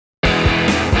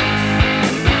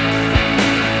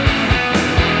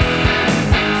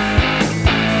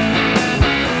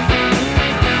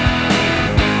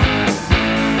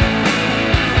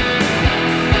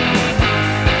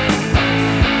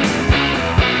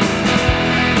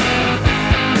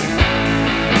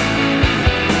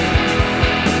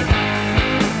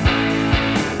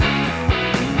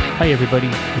Hi, everybody.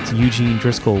 It's Eugene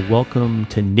Driscoll. Welcome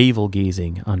to Navel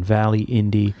Gazing on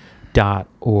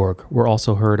valleyindy.org. We're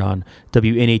also heard on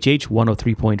WNHH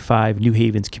 103.5, New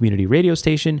Haven's community radio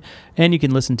station, and you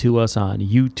can listen to us on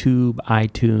YouTube,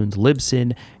 iTunes,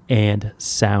 Libsyn, and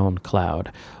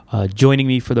SoundCloud. Joining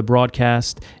me for the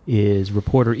broadcast is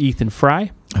reporter Ethan Fry.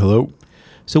 Hello.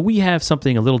 So we have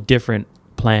something a little different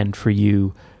planned for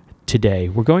you today.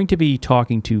 We're going to be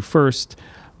talking to, first,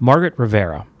 Margaret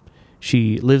Rivera.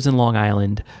 She lives in Long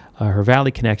Island. Her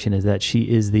Valley connection is that she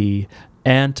is the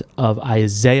aunt of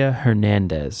Isaiah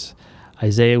Hernandez.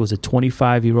 Isaiah was a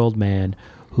 25-year-old man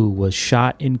who was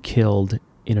shot and killed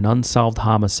in an unsolved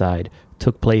homicide.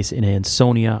 Took place in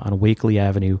Ansonia on Wakely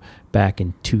Avenue back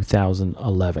in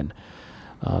 2011.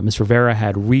 Ms. Rivera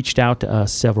had reached out to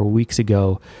us several weeks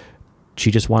ago.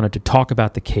 She just wanted to talk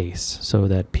about the case so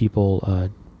that people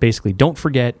basically don't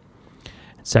forget.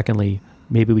 Secondly,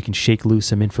 maybe we can shake loose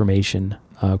some information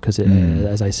because,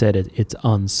 as I said, it's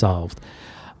unsolved.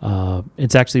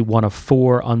 It's actually one of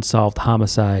 4 unsolved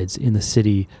homicides in the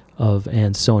city of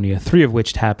Ansonia, 3 of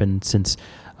which happened since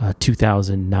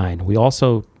 2009. We're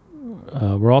also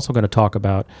going to talk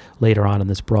about later on in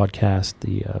this broadcast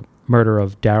the murder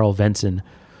of Darrell Venson,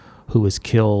 who was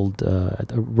killed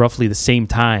at roughly the same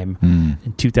time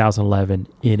in 2011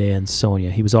 in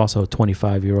Ansonia. He was also a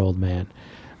 25-year-old man.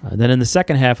 Then in the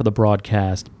second half of the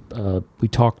broadcast, we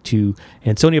talked to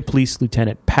Ansonia Police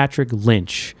Lieutenant Patrick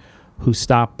Lynch, who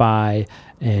stopped by,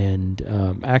 and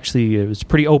actually it was a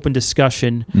pretty open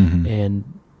discussion and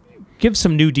give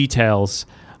some new details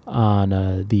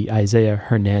on the Isaiah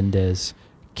Hernandez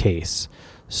case.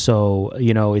 So,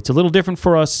 it's a little different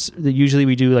for us. Usually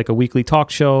we do like a weekly talk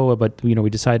show, but, we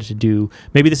decided to do,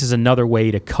 maybe this is another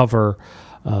way to cover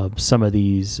some of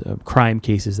these crime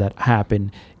cases that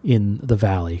happen in the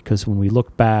Valley. Because when we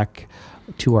look back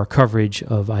to our coverage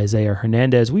of Isaiah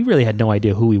Hernandez, we really had no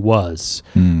idea who he was,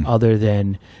 other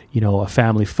than, a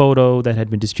family photo that had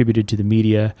been distributed to the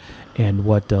media and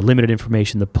what limited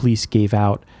information the police gave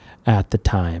out at the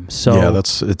time. So yeah,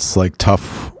 it's like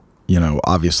tough,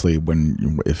 obviously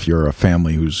if you're a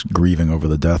family who's grieving over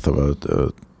the death of a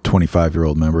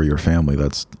 25-year-old member of your family,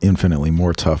 that's infinitely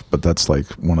more tough. But that's like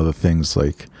one of the things,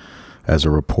 like as a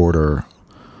reporter,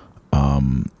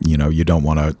 you don't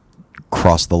want to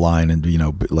cross the line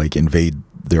and, like invade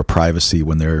their privacy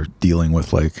when they're dealing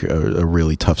with like a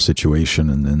really tough situation,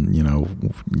 and then,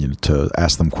 to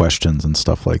ask them questions and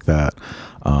stuff like that.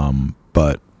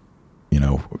 But,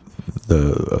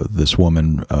 this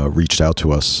woman reached out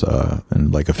to us,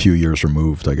 and like a few years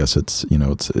removed, I guess it's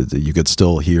you could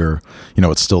still hear,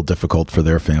 it's still difficult for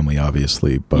their family,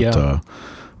 obviously, but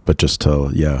but just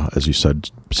to, as you said,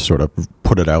 sort of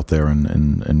put it out there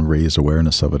and raise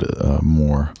awareness of it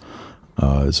more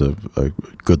is a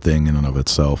good thing in and of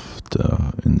itself,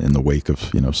 in the wake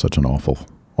of such an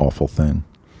awful thing.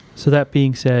 So that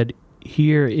being said,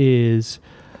 here is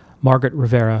Margaret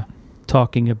Rivera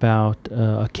talking about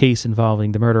a case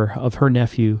involving the murder of her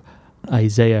nephew,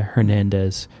 Isaiah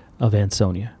Hernandez of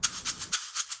Ansonia.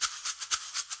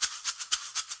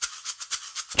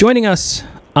 Joining us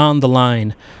on the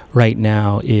line right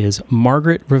now is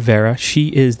Margaret Rivera. She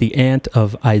is the aunt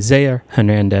of Isaiah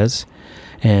Hernandez,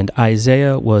 and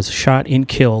Isaiah was shot and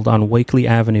killed on Wakely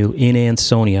Avenue in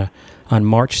Ansonia on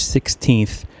March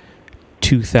 16th,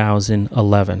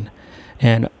 2011.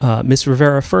 And Ms.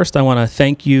 Rivera, first I want to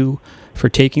thank you for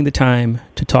taking the time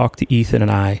to talk to Ethan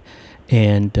and I,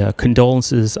 and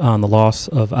condolences on the loss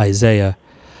of Isaiah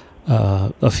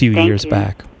a few years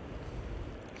back.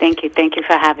 Thank you. Thank you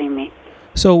for having me.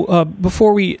 So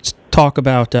before we talk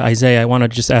about Isaiah, I want to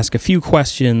just ask a few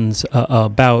questions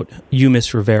about you,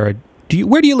 Ms. Rivera.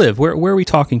 Where do you live? Where are we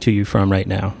talking to you from right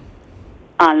now?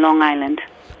 Long Island.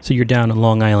 So you're down in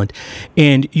Long Island.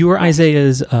 And you are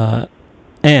Isaiah's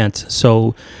aunt,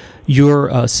 so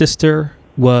your sister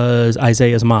was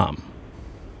Isaiah's mom.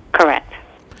 Correct.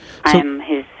 I am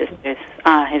his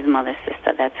mother's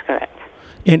sister. That's correct.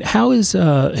 And how is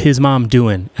his mom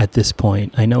doing at this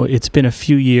point? I know it's been a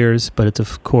few years, but it's,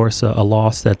 of course, a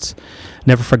loss that's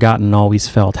never forgotten and always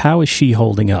felt. How is she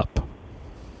holding up?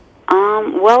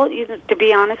 Well, to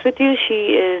be honest with you,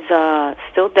 she is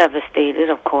still devastated,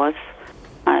 of course.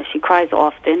 She cries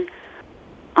often.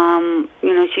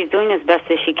 She's doing as best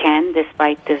as she can,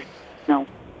 despite this,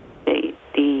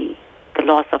 the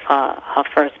loss of her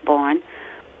firstborn.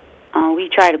 We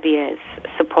try to be as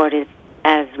supportive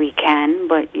as we can,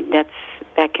 but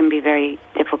that can be very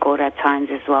difficult at times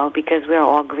as well, because we're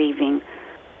all grieving.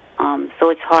 So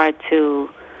it's hard to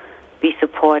be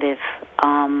supportive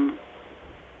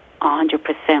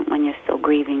 100% when you're still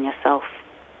grieving yourself.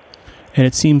 And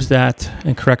it seems that,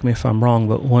 and correct me if I'm wrong,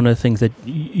 but one of the things that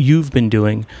you've been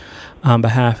doing on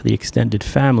behalf of the extended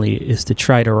family is to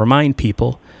try to remind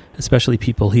people, especially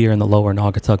people here in the lower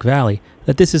Naugatuck Valley,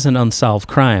 that this is an unsolved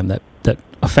crime, that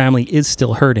a family is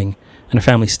still hurting and a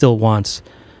family still wants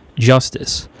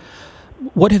justice.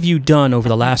 What have you done over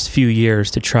the last few years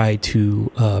to try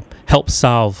to help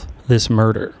solve this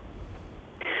murder?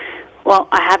 Well,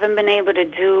 I haven't been able to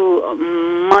do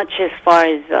much as far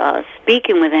as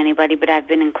speaking with anybody, but I've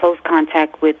been in close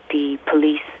contact with the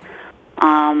police.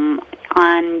 On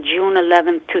June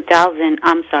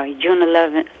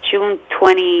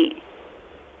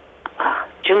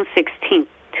 16th,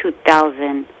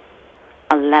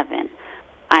 2011,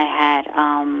 I had,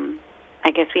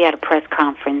 I guess we had a press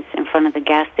conference in front of the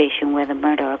gas station where the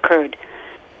murder occurred,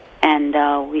 and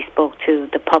we spoke to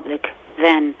the public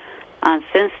then.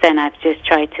 Since then, I've just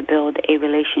tried to build a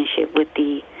relationship with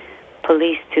the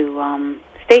police to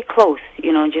stay close,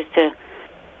 just to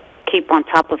keep on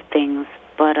top of things.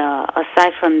 But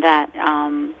aside from that,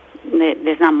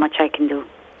 there's not much I can do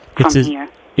from here.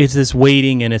 It's this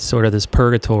waiting, and it's sort of this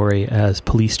purgatory as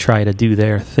police try to do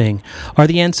their thing. Are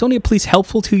the Ansonia police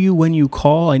helpful to you when you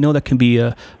call? I know that can be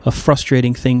a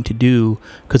frustrating thing to do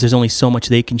because there's only so much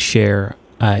they can share,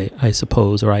 I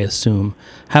suppose, or I assume.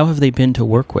 How have they been to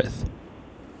work with?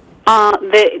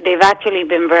 They've actually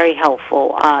been very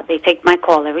helpful. They take my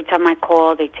call. Every time I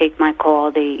call, they take my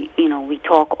call. We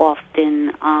talk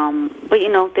often. But,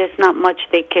 there's not much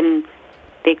they can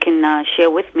share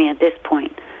with me at this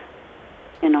point,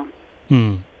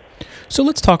 So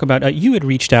let's talk about, you had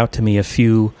reached out to me a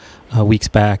few weeks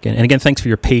back, and again, thanks for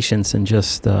your patience and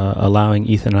just allowing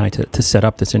Ethan and I to set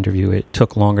up this interview. It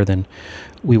took longer than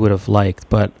we would have liked,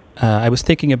 but I was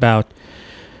thinking about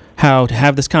how to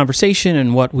have this conversation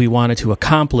and what we wanted to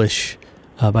accomplish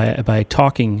by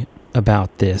talking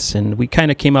about this. And we kind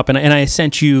of came up, and I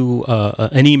sent you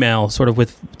an email sort of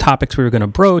with topics we were going to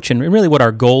broach and really what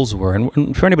our goals were.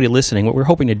 And for anybody listening, what we're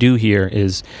hoping to do here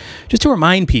is just to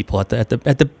remind people at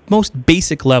the most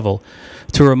basic level,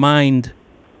 to remind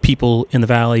people in the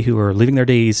Valley who are living their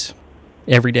days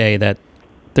every day that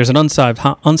there's an unsolved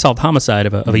homicide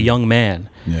of a young man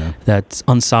that's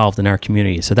unsolved in our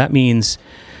community. So that means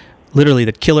literally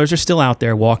that killers are still out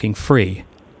there walking free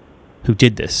who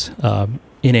did this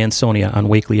in Ansonia on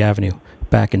Wakely Avenue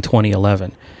back in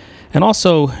 2011. And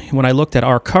also, when I looked at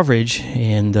our coverage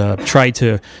and tried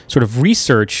to sort of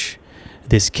research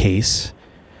this case,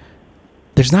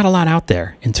 there's not a lot out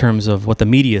there in terms of what the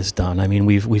media's done. I mean,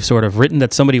 we've sort of written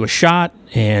that somebody was shot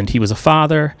and he was a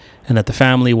father and that the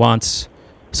family wants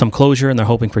some closure and they're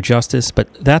hoping for justice,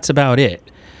 but that's about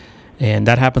it. And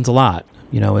that happens a lot.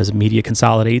 As media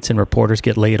consolidates and reporters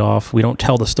get laid off, we don't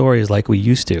tell the stories like we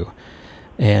used to.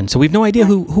 And so we have no idea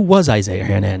who was Isaiah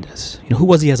Hernandez. Who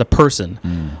was he as a person,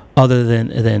 other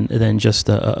than just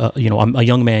a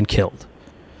young man killed.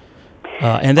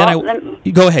 And then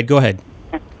go ahead.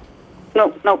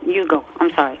 No, you go.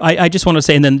 I'm sorry. I just want to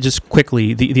say, and then just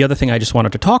quickly, the other thing I just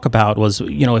wanted to talk about was,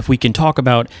 if we can talk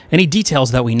about any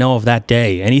details that we know of that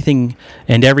day, anything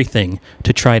and everything,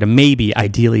 to try to maybe,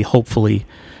 ideally, hopefully,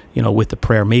 with the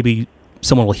prayer, maybe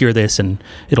someone will hear this and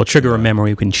it'll trigger a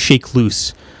memory. We can shake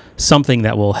loose something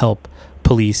that will help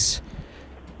police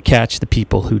catch the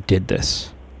people who did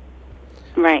this.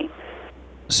 Right.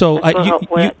 So that's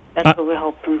what we're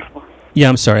hoping for. Yeah,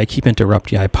 I'm sorry. I keep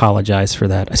interrupting you. I apologize for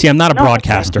that. See, I'm not a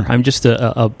broadcaster. I'm just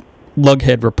a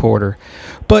lughead reporter.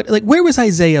 But where was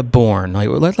Isaiah born?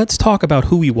 Let's talk about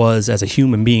who he was as a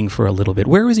human being for a little bit.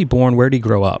 Where was he born? Where did he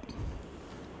grow up?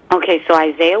 Okay, so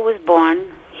Isaiah was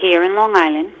born here in Long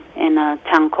Island in a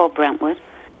town called Brentwood.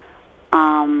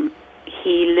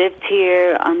 He lived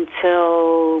here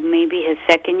until maybe his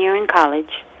second year in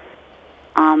college.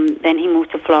 Then he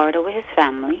moved to Florida with his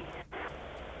family.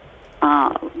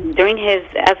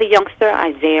 As a youngster,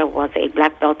 Isaiah was a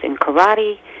black belt in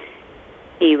karate.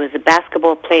 He was a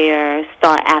basketball player,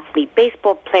 star athlete,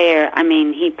 baseball player. I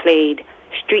mean, he played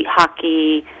street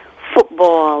hockey,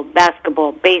 football,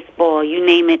 basketball, baseball, you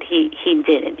name it, he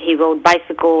did it. He rode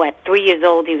bicycle at 3 years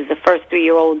old. He was the first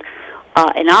 3-year-old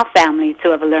in our family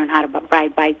to ever learn how to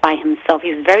ride bike by himself.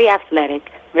 He was very athletic,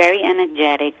 very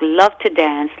energetic, loved to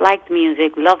dance, liked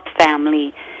music, loved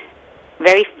family,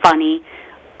 very funny,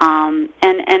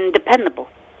 and dependable,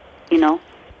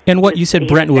 And what you said,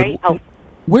 Brentwood.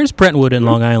 Where's Brentwood in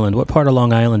Long Island? What part of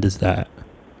Long Island is that?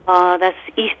 That's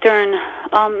eastern,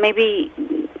 maybe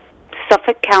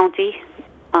Suffolk County.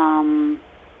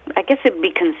 I guess it'd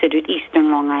be considered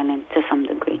eastern Long Island to some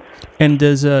degree. And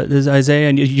does Isaiah,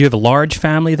 and you have a large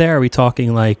family there? Are we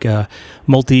talking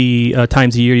multi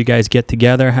times a year you guys get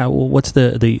together? What's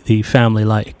the family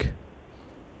like?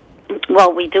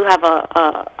 Well, we do have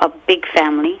a big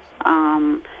family,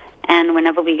 and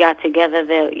whenever we got together,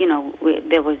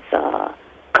 there was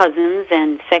cousins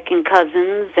and second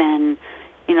cousins and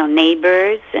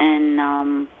neighbors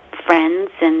and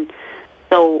friends, and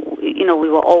so there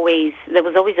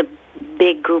was always a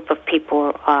big group of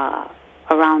people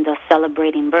around us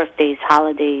celebrating birthdays,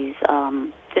 holidays,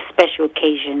 just special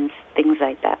occasions, things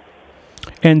like that.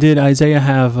 And did Isaiah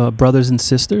have brothers and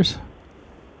sisters?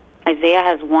 Isaiah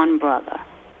has one brother.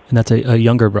 And that's a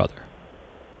younger brother?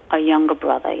 A younger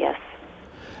brother, yes.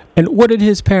 And what did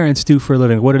his parents do for a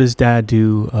living? What did his dad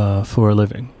do for a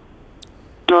living?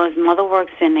 Well, his mother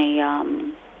works in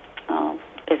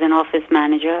is an office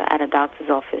manager at a doctor's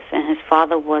office, and his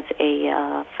father was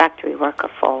a factory worker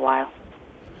for a while.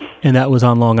 And that was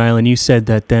on Long Island. You said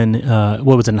that then,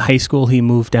 what was it, in high school he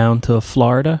moved down to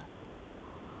Florida?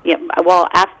 Yeah, well,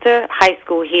 after high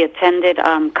school, he attended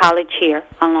college here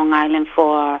on Long Island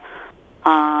for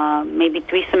maybe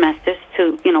 3 semesters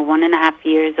to 1.5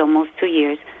 years, almost 2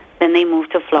 years. Then they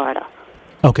moved to Florida.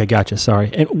 Okay, gotcha.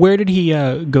 Sorry. And where did he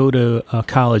go to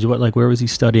college? Where was he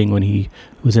studying when he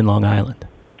was in Long Island?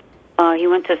 He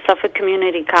went to Suffolk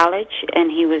Community College,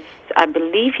 and I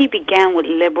believe he began with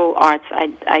liberal arts.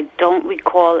 I don't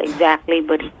recall exactly,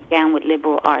 but he began with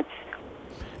liberal arts.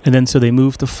 And then so they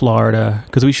moved to Florida,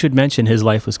 because we should mention his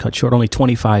life was cut short, only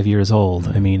 25 years old.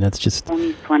 I mean, that's just...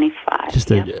 Only 25,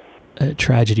 just a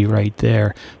tragedy right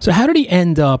there. So how did he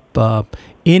end up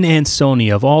in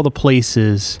Ansonia, of all the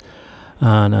places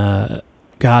on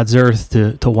God's earth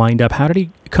to wind up? How did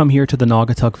he come here to the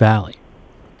Naugatuck Valley?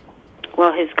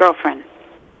 Well, his girlfriend.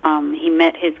 He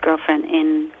met his girlfriend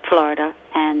in Florida,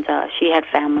 and she had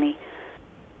family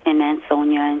in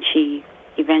Ansonia, and she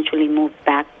eventually moved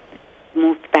back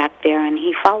there, and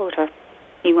he followed her.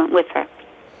 He went with her.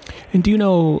 And do you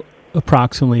know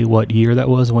approximately what year that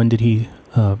was? When did he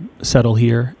settle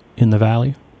here in the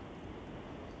valley?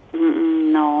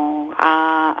 No.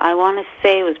 I want to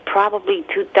say it was probably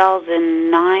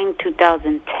 2009,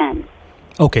 2010.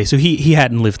 Okay, so he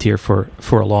hadn't lived here for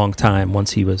a long time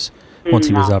once he was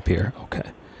up here. Okay.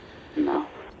 No.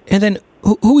 And then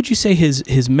who would you say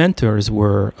his mentors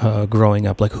were growing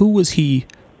up? Like, who was he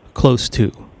close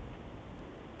to?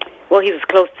 Well, he was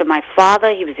close to my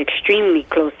father. He was extremely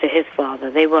close to his father.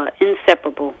 They were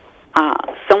inseparable.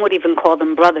 Some would even call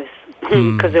them brothers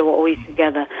because they were always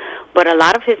together. But a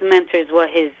lot of his mentors were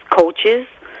his coaches,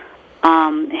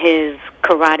 his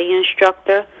karate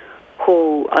instructor,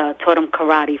 who taught him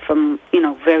karate from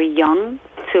very young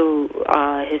to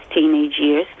his teenage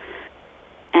years,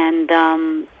 and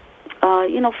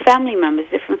family members,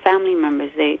 different family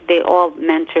members. They all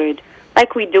mentored,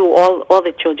 like we do all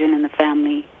the children in the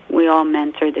family. We all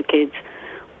mentored the kids,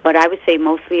 but I would say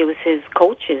mostly it was his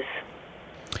coaches.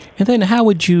 And then how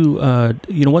would you,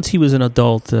 once he was an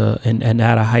adult and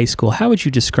out of high school, how would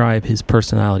you describe his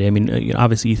personality? I mean,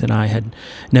 obviously Ethan and I had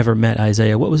never met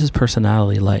Isaiah. What was his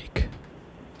personality like?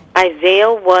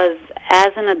 Isaiah was,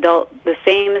 as an adult, the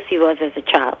same as he was as a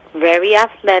child. Very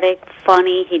athletic,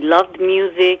 funny. He loved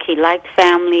music. He liked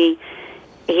family.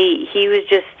 He was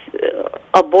just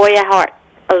a boy at heart,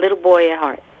 a little boy at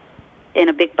heart, in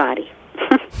a big body.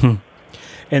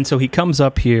 And so he comes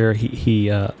up here.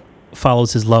 He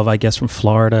follows his love, I guess, from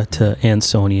Florida to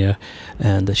Ansonia,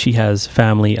 and she has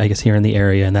family, I guess, here in the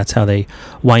area, and that's how they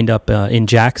wind up in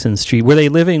Jackson Street. Were they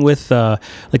living with the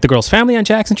girl's family on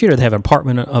Jackson Street, or they have an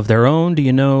apartment of their own? Do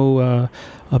you know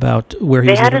about where he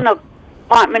was living? They had an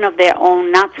apartment of their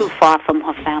own, not too far from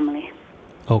her family.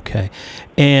 Okay.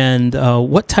 And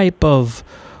what type of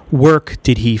work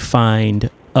did he find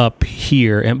up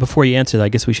here? And before you answer that, I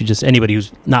guess we should just, anybody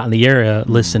who's not in the area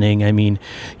listening, I mean,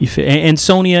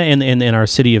 Ansonia and our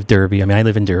city of Derby, I mean, I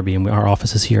live in Derby and our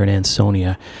office is here in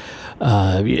Ansonia.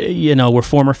 We're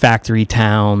former factory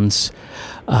towns.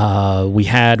 We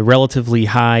had relatively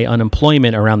high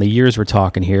unemployment around the years we're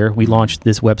talking here. We launched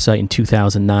this website in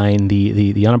 2009.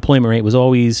 The unemployment rate was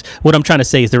always, what I'm trying to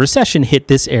say is the recession hit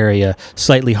this area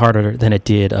slightly harder than it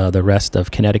did the rest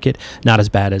of Connecticut. Not as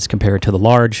bad as compared to the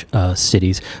large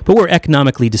cities, but we're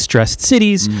economically distressed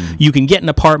cities. You can get an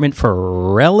apartment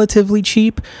for relatively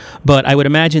cheap, but I would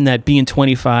imagine that being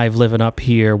 25, living up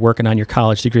here, working on your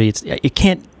college degree, it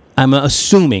can't, I'm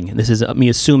assuming, this is me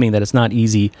assuming that it's not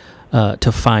easy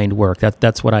to find work.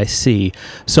 That's what I see.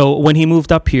 So when he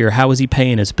moved up here, how was he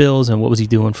paying his bills and what was he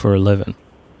doing for a living?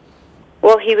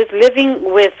 Well, he was living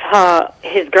with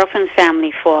his girlfriend's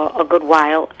family for a good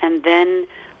while, and then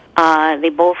they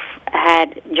both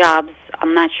had jobs.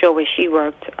 I'm not sure where she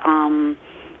worked,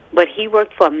 but he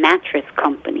worked for a mattress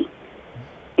company.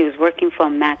 He was working for a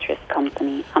mattress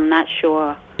company. I'm not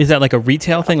sure. Is that like a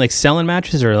retail thing, like selling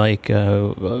mattresses, or like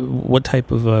what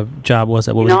type of job was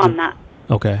that? What was I'm not.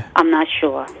 Okay. I'm not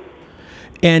sure.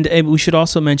 And we should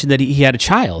also mention that he had a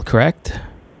child, correct?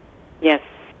 Yes,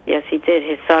 he did.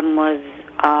 His son was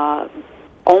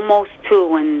almost 2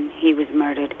 when he was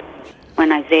murdered,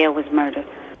 when Isaiah was murdered.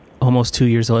 Almost 2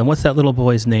 years old. And what's that little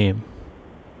boy's name?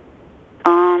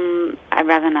 I'd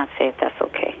rather not say if that's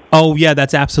okay. Oh, yeah,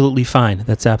 that's absolutely fine.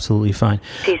 That's absolutely fine.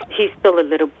 He's still a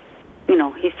little,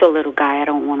 he's still a little guy. I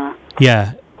don't want to.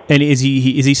 Yeah. And is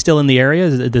he still in the area?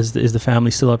 Is the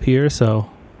family still up here? So.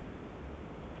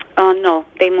 No,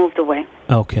 they moved away.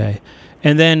 Okay.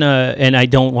 And then, and I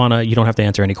don't want to, you don't have to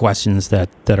answer any questions that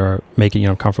are making you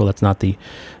uncomfortable. That's not the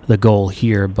goal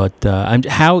here. But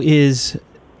how is,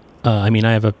 I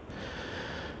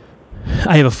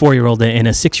have a 4-year-old and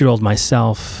a 6-year-old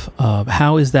myself.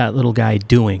 How is that little guy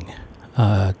doing?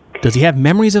 Does he have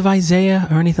memories of Isaiah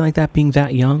or anything like that, being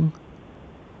that young?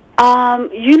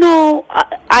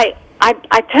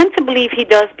 I tend to believe he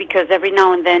does, because every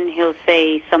now and then he'll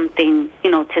say something,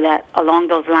 to that, along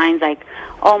those lines, like,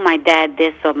 "Oh, my dad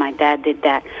this," or "My dad did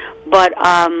that." But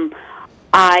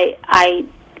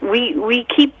we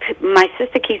keep, my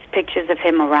sister keeps pictures of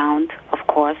him around, of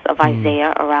course, of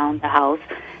Isaiah around the house,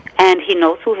 and he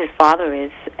knows who his father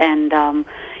is, and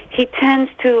he tends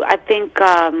to, I think,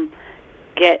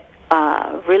 get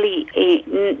really,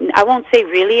 I won't say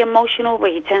really emotional, but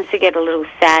he tends to get a little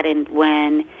saddened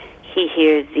when he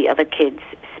hears the other kids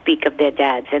speak of their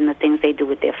dads and the things they do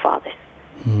with their fathers.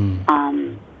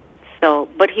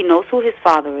 But he knows who his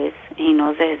father is. He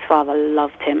knows that his father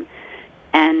loved him,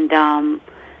 and I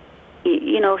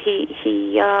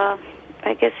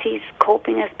guess he's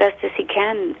coping as best as he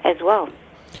can as well.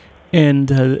 And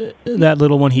that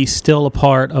little one, he's still a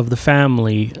part of the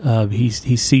family. He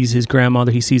sees his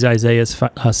grandmother. He sees Isaiah's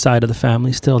side of the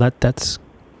family still. That's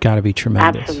got to be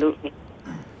tremendous.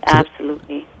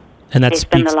 Absolutely. And that they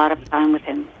spend a lot of time with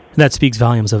him. That speaks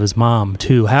volumes of his mom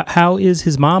too. How is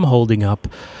his mom holding up?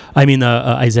 I mean,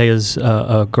 Isaiah's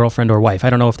girlfriend or wife. I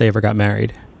don't know if they ever got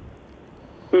married.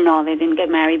 No, they didn't get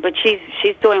married, but she's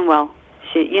doing well.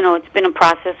 It's been a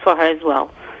process for her as well.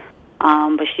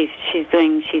 But she's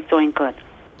doing good.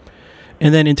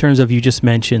 And then in terms of, you just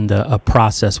mentioned a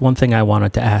process. One thing I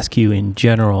wanted to ask you in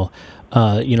general,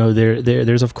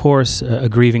 there's of course a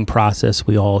grieving process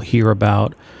we all hear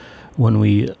about when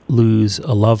we lose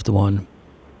a loved one,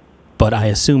 but I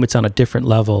assume it's on a different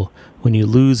level when you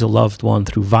lose a loved one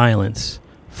through violence.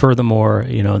 Furthermore,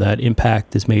 that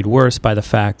impact is made worse by the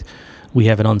fact we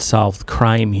have an unsolved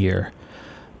crime here.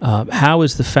 How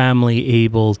is the family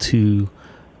able to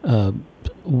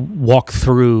walk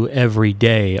through every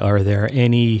day?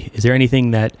 Is there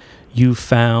anything that you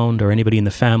found or anybody in the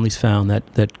family's found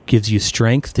that gives you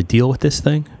strength to deal with this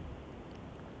thing?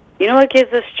 What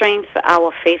gives us strength?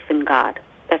 Our faith in God.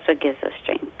 That's what gives us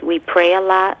strength. We pray a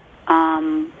lot.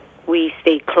 We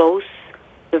stay close.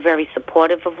 We're very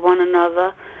supportive of one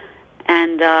another.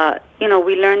 And,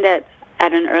 we learned that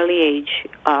at an early age.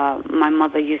 My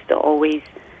mother used to always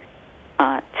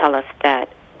tell us that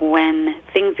when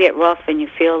things get rough and you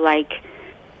feel like,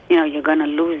 you're going to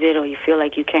lose it, or you feel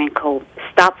like you can't cope,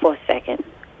 stop for a second,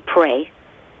 pray,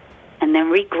 and then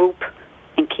regroup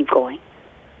and keep going.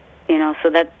 So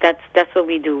that's what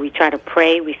we do. We try to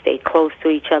pray. We stay close to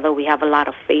each other. We have a lot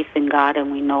of faith in God,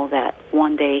 and we know that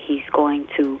one day He's going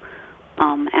to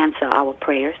answer our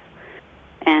prayers.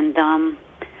 And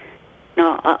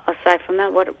aside from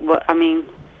that,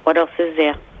 what else is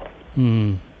there?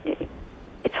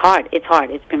 It's hard.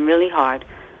 It's been really hard,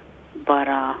 but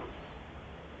our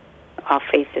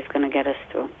faith is going to get us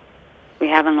through. We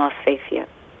haven't lost faith yet.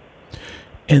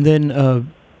 And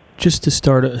then, just to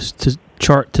start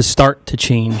to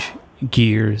change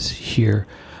gears here,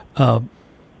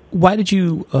 why did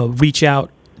you reach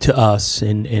out to us,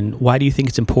 and why do you think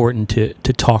it's important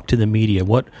to talk to the media?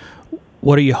 What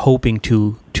are you hoping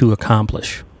to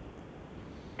accomplish?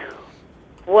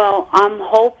 Well,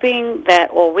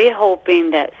 we're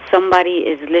hoping that somebody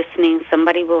is listening,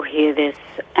 somebody will hear this,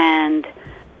 and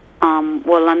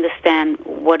will understand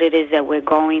what it is that we're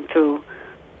going through,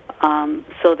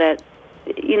 so that,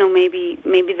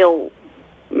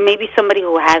 maybe somebody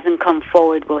who hasn't come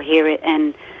forward will hear it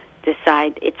and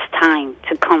decide it's time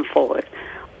to come forward.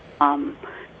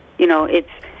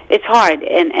 It's hard,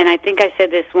 and I think I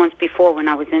said this once before when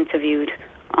I was interviewed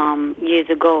years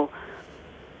ago.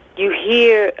 You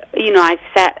hear, I've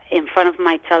sat in front of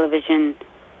my television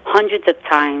hundreds of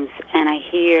times, and I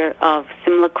hear of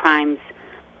similar crimes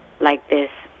like this,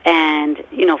 and,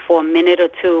 for a minute or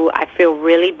two, I feel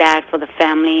really bad for the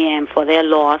family and for their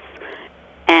loss,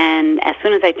 And as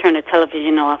soon as I turn the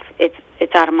television off,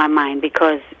 it's out of my mind,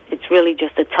 because it's really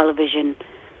just a television.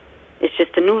 It's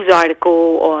just a news article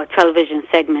or a television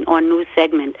segment or a news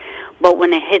segment. But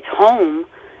when it hits home,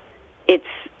 it's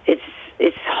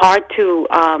hard to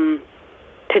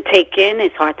take in.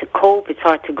 It's hard to cope. It's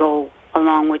hard to go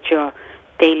along with your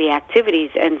daily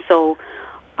activities. And so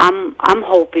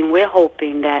we're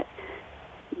hoping that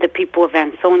the people of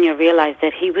Ansonia realize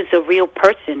that he was a real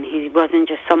person. He wasn't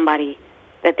just somebody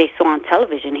that they saw on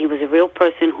television. He was a real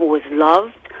person who was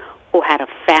loved, who had a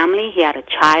family. He had a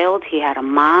child. He had a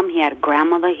mom. He had a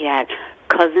grandmother. He had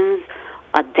cousins,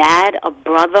 a dad, a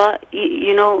brother,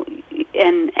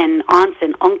 and aunts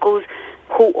and uncles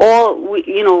who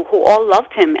all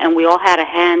loved him, and we all had a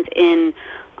hand in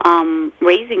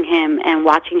raising him and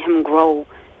watching him grow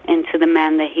into the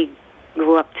man that he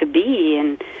grew up to be.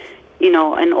 And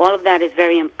and all of that is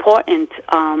very important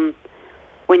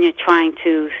when you're trying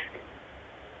to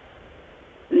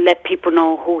let people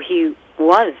know who he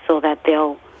was, so that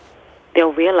they'll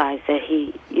realize that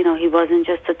he wasn't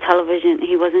just a television.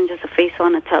 He wasn't just a face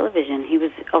on a television. He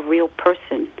was a real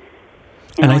person.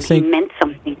 And I think he meant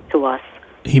something to us.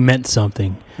 He meant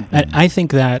something. Mm-hmm. I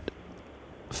think that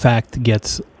fact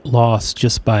gets lost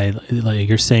just by, like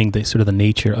you're saying, the sort of the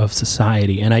nature of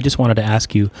society. And I just wanted to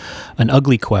ask you an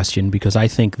ugly question, because I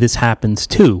think this happens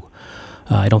too.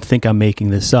 I don't think I'm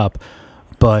making this up.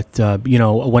 But,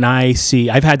 when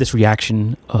I've had this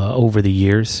reaction over the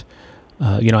years.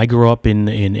 I grew up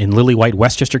in Lily White,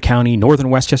 Westchester County,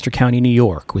 northern Westchester County, New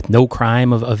York, with no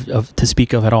crime of to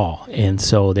speak of at all. And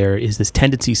so there is this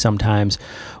tendency sometimes,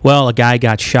 well, a guy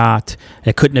got shot.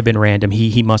 It couldn't have been random.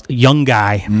 He must, a young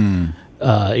guy,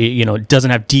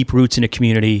 doesn't have deep roots in a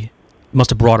community,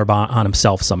 must have brought it on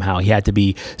himself somehow. He had to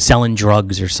be selling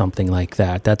drugs or something like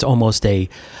that. That's almost I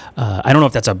don't know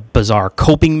if that's a bizarre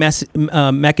coping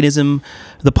mechanism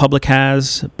the public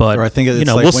has, but or I think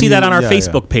it's we'll see that on our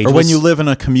Facebook page. Or when you live in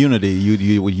a community,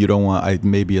 you don't want.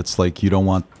 Maybe it's like you don't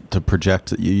want to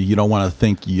project. You don't want to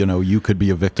think you could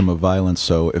be a victim of violence.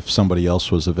 So if somebody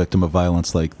else was a victim of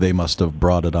violence, like they must have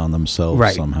brought it on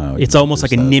themselves somehow. It's almost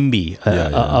like a NIMBY,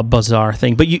 a bizarre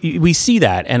thing. But we see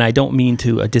that, and I don't mean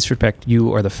to disrespect you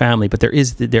or the family, but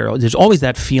there's always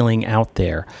that feeling out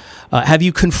there. Have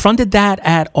you confronted that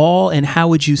at all? And how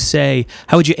would you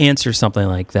answer something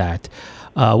like that?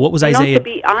 What was Isaiah? To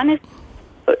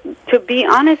be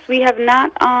honest, we have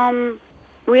not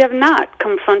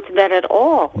confronted that at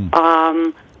all.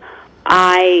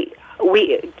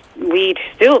 We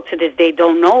still to this day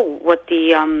don't know what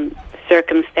the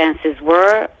circumstances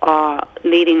were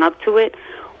leading up to it.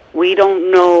 We don't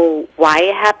know why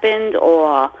it happened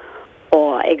or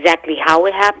exactly how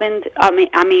it happened.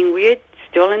 I mean, we're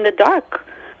still in the dark.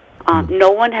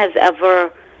 No one has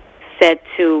ever said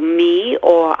to me,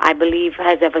 or I believe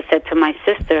has ever said to my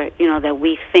sister, that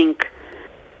we think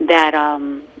that,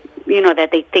 that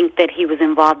they think that he was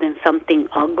involved in something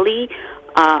ugly.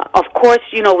 Of course,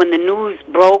 when the news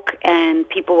broke and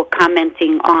people were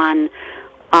commenting on,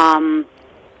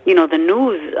 the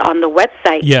news on the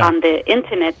website, on the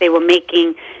internet, they were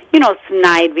making,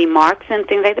 snide remarks and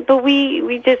things like that. But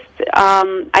we just,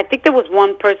 I think there was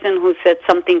one person who said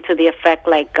something to the effect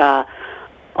like,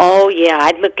 oh yeah,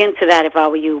 I'd look into that if I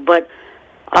were you. But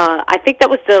I think that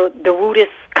was the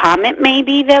rudest comment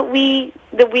maybe that we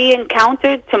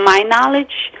encountered, to my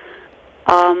knowledge.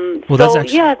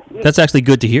 That's actually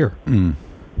good to hear.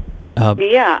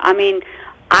 I mean,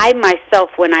 I myself,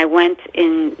 when I went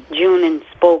in June and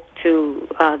spoke to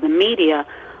the media,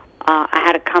 I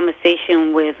had a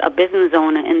conversation with a business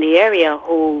owner in the area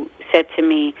who said to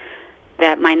me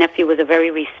that my nephew was a very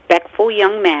respectful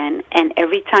young man, and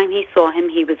every time he saw him,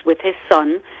 he was with his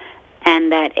son,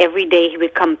 and that every day he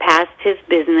would come past his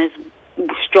business,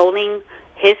 strolling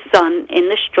his son in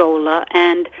the stroller,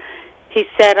 and he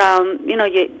said,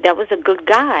 that was a good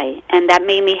guy, and that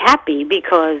made me happy,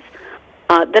 because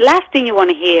the last thing you want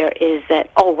to hear is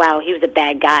that, oh, wow, he was a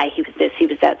bad guy, he was this, he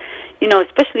was that,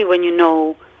 especially when you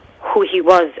know who he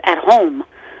was at home.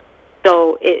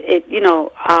 So,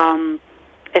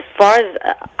 as far as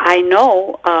I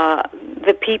know,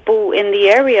 the people in the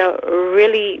area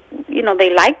really, they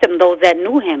liked him, those that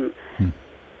knew him.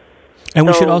 And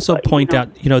we should also point out,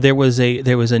 there was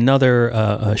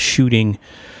another shooting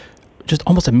just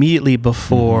almost immediately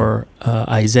before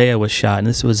Isaiah was shot, and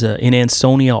this was in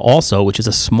Ansonia also, which is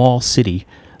a small city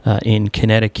in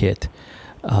Connecticut.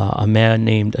 A man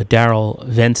named Darrell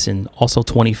Venson, also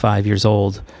 25 years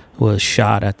old, was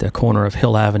shot at the corner of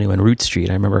Hill Avenue and Root Street.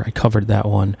 I remember I covered that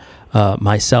one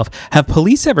myself. Have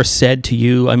police ever said to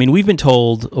you, I mean, we've been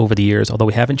told over the years, although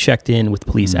we haven't checked in with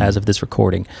police as of this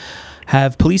recording,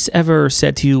 Have police ever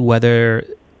said to you whether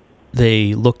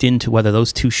they looked into whether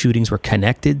those two shootings were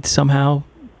connected somehow?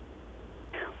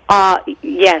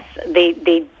 Yes,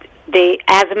 they.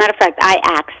 As a matter of fact, I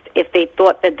asked if they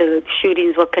thought that the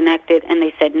shootings were connected, and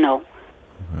they said no.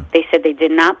 Mm-hmm. They said they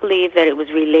did not believe that it was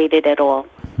related at all.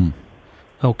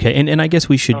 Okay, and I guess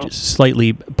we should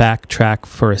slightly backtrack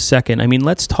for a second. I mean,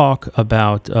 let's talk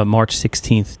about March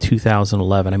 16th,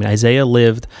 2011. I mean, Isaiah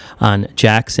lived on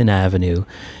Jackson Avenue.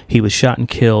 He was shot and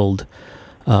killed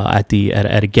at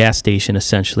a gas station,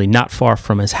 essentially, not far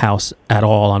from his house at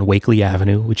all on Wakely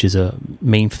Avenue, which is a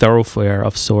main thoroughfare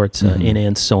of sorts in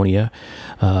Ansonia.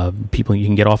 People, you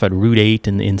can get off at Route 8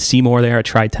 in Seymour there at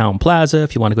Tri-Town Plaza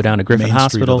if you want to go down to Griffin Main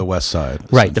Hospital. Street of the West Side.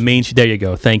 Right, the main street. There you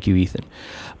go. Thank you, Ethan.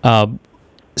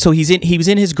 So he was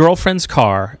in his girlfriend's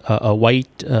car, a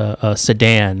white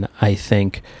sedan, I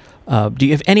think. Do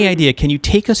you have any idea? Can you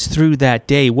take us through that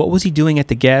day? What was he doing at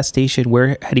the gas station?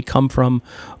 Where had he come from?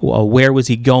 Where was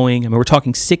he going? I mean, we're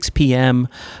talking 6 p.m.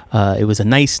 It was a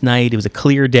nice night. It was a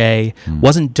clear day.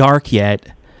 Wasn't dark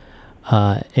yet,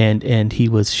 and he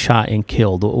was shot and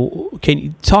killed. Can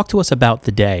you talk to us about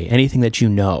the day? Anything that you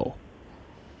know?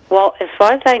 Well, as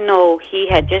far as I know, he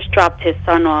had just dropped his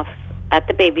son off at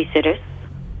the babysitter's.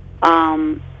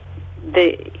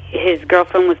 His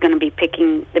girlfriend was going to be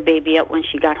picking the baby up when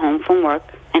she got home from work,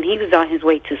 and he was on his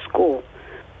way to school.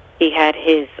 He had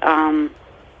his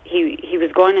he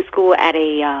was going to school at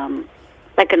a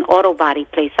like an auto body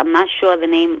place. I'm not sure of the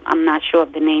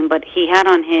name, but he had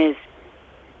on his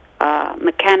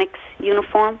mechanic's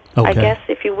uniform, okay, I guess,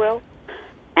 if you will,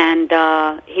 and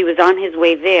he was on his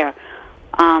way there.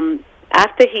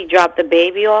 After he dropped the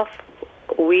baby off,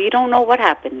 we don't know what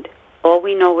happened. All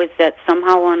we know is that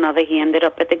somehow or another he ended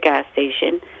up at the gas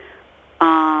station.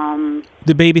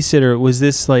 The babysitter, was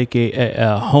this like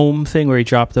a home thing where he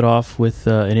dropped it off with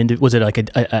was it like a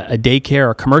daycare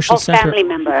or commercial center? Family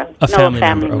member. Family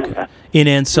member. Okay. In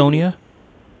Ansonia?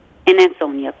 In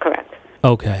Ansonia, correct.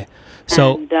 Okay.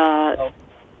 So, and,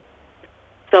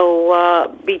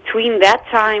 so between that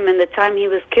time and the time he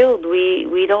was killed,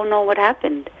 we don't know what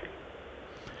happened.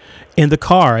 In the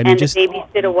car, I mean, and the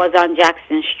babysitter was on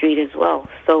Jackson Street as well,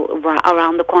 so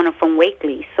around the corner from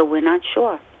Wakely, so we're not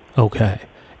sure. Okay.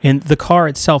 And the car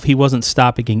itself, he wasn't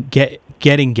stopping and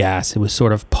getting gas. It was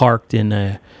sort of parked in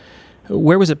a...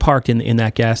 Where was it parked in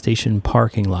that gas station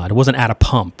parking lot? It wasn't at a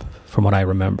pump, from what I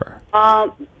remember.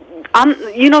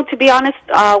 To be honest,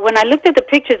 when I looked at the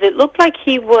pictures, it looked like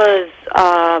he was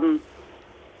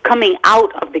coming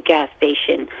out of the gas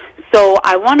station. So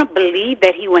I want to believe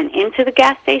that he went into the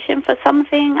gas station for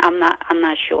something. I'm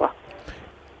not sure.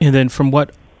 And then from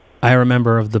what I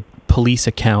remember of the police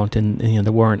account, and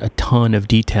there weren't a ton of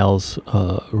details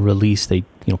released. They,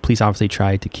 police obviously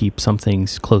tried to keep some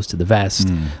things close to the vest,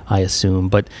 I assume,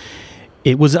 but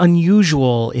it was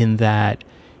unusual in that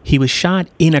he was shot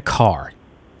in a car.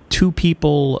 Two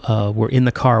people were in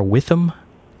the car with him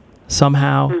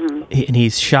somehow, and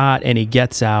he's shot, and he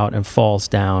gets out and falls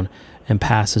down and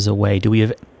passes away.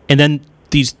 And then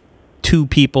these two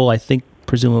people, I think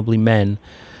presumably men,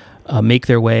 make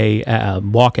their way,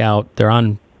 walk out. They're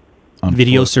on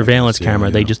video surveillance camera.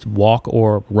 Yeah. They just walk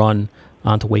or run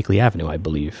onto Wakely Avenue, I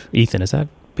believe. Ethan, is that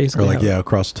basically? Or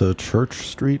across to Church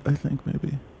Street, I think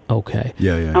maybe. Okay.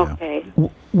 Yeah. Okay.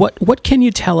 What can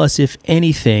you tell us, if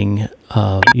anything,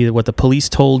 either what the police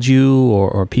told you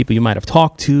or people you might have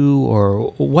talked to,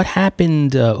 or what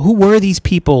happened? Who were these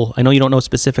people? I know you don't know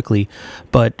specifically,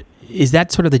 but is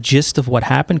that sort of the gist of what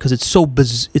happened? Because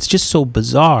it's just so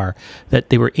bizarre that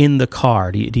they were in the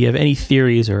car. Do you have any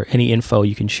theories or any info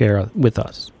you can share with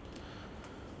us?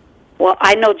 Well,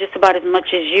 I know just about as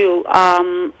much as you.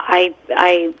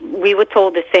 We were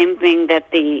told the same thing, that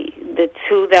the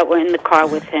two that were in the car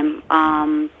with him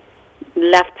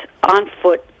left on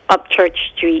foot up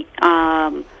Church Street.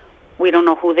 We don't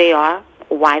know who they are,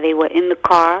 why they were in the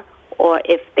car, or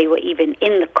if they were even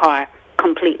in the car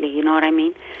completely. You know what I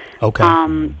mean? Okay.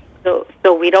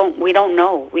 So we don't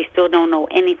know. We still don't know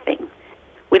anything.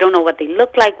 We don't know what they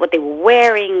looked like, what they were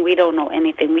wearing. We don't know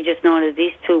anything. We just know that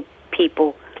these two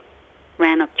people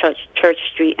ran up Church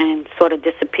Street and sort of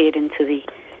disappeared into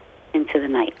the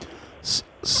night.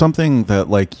 Something that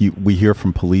we hear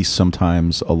from police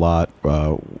sometimes a lot,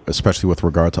 especially with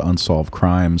regard to unsolved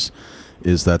crimes,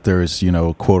 is that there's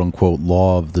quote unquote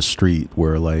law of the street,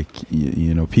 where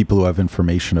people who have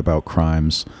information about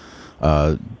crimes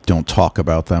don't talk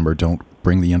about them or don't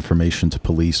bring the information to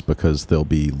police because they'll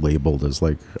be labeled as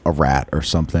like a rat or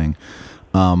something.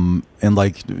 And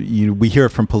we hear it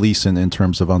from police in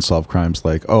terms of unsolved crimes,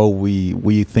 like, oh,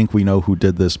 we think we know who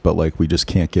did this, but we just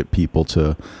can't get people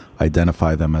to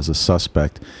identify them as a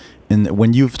suspect. And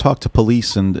when you've talked to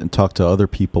police and talked to other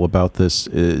people about this,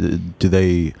 do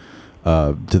they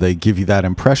give you that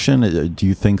impression? Do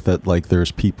you think that like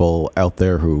there's people out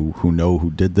there who know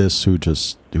who did this, who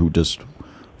just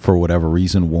for whatever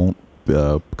reason won't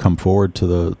come forward to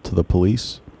the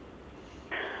police?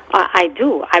 I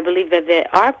do. I believe that there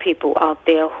are people out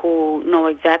there who know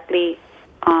exactly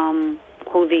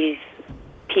who these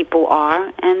people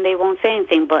are, and they won't say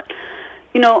anything. But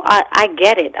I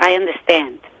get it. I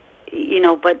understand.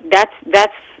 But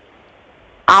that's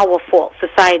our fault,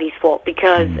 society's fault,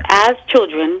 because as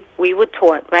children we were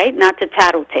taught, right, not to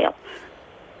tattletale.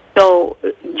 So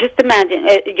just imagine,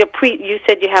 you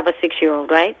said you have a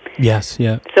 6-year-old, right? Yes,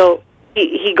 yeah. So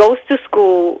he goes to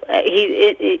school.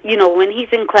 When he's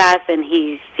in class and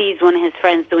he sees one of his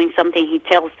friends doing something, he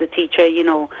tells the teacher,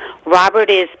 Robert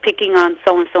is picking on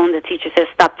so and so, and the teacher says,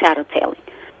 "Stop tattletaling."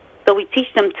 So we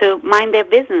teach them to mind their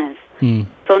business.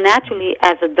 So naturally,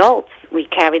 as adults, we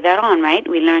carry that on, right?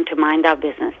 We learn to mind our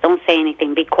business. Don't say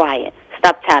anything. Be quiet.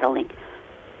 Stop tattling.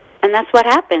 And that's what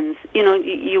happens.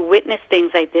 You witness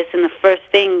things like this, and the first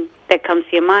thing that comes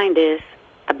to your mind is,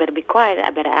 I better be quiet.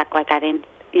 I better act like I didn't,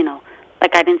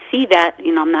 like I didn't see that.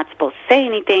 I'm not supposed to say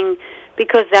anything,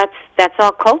 because that's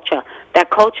our culture. That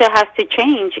culture has to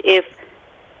change if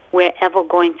we're ever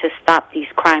going to stop these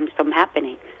crimes from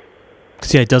happening.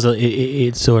 Yeah, it does.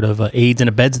 It sort of aids and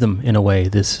abets them in a way.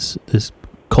 This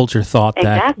culture thought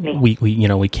that we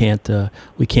can't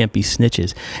be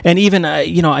snitches, and even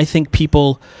I think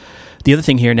people. The other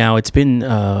thing here now, it's been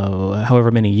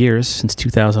however many years since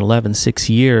 2011, 6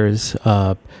 years.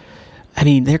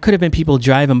 There could have been people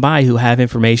driving by who have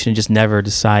information and just never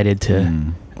decided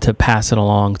to pass it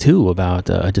along too, about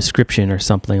a description or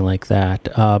something like that.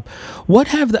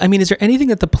 Is there anything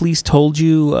that the police told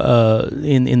you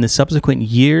in the subsequent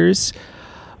years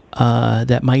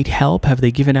that might help? Have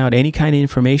they given out any kind of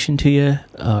information to you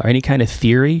or any kind of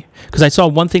theory? Because I saw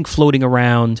one thing floating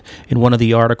around in one of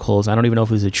the articles. I don't even know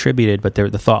if it was attributed, but the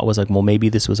thought was like, well, maybe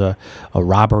this was a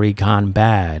robbery gone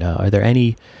bad. Are there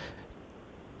any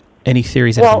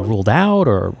theories that have been ruled out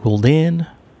or ruled in?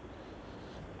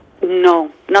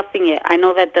 No, nothing yet. I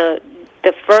know that the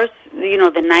first,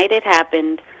 the night it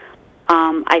happened,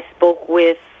 I spoke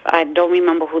with, I don't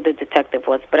remember who the detective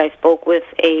was, but I spoke with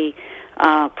a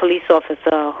police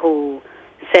officer who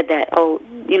said that,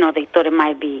 they thought it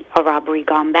might be a robbery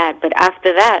gone bad. But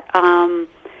after that,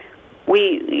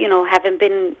 we, haven't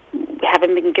been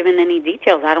given any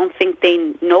details. I don't think they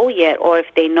know yet, or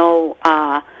if they know,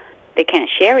 they can't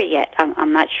share it yet.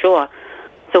 I'm not sure.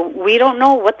 So we don't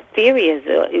know what the theory is.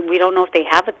 We don't know if they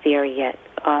have a theory yet.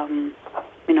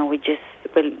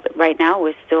 Right now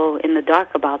we're still in the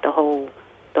dark about the whole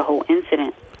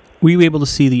incident. Were you able to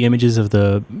see the images of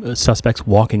the suspects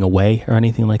walking away or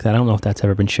anything like that? I don't know if that's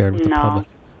ever been shared with the public.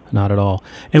 Not at all.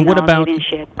 And what about? They didn't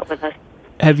share that with us.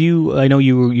 Have you? I know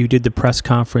you did the press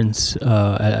conference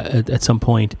at some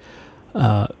point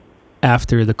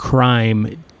after the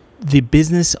crime. The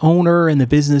business owner and the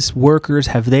business workers,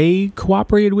 have they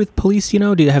cooperated with police?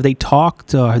 Have they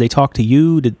talked? Have they talked to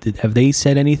you? Have they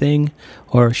said anything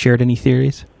or shared any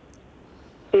theories?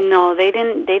 No, they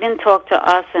didn't. They didn't talk to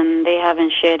us, and they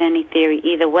haven't shared any theory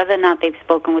either. Whether or not they've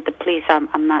spoken with the police,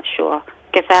 I'm not sure.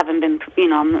 Guess I haven't been.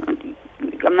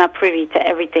 I'm not privy to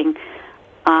everything.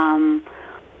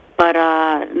 But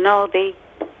no,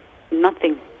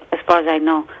 nothing as far as I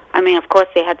know. Of course,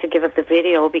 they had to give up the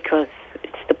video because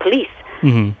it's the police.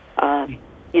 Mm-hmm.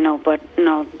 But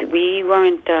no, we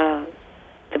weren't. The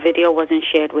video wasn't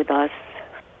shared with us,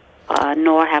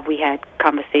 nor have we had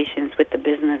conversations with the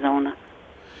business owner.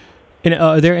 And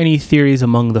are there any theories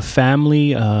among the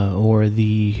family or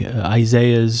the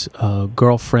Isaiah's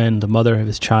girlfriend, the mother of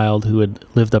his child, who had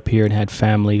lived up here and had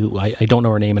family? Who I don't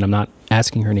know her name, and I'm not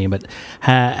asking her name, but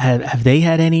have they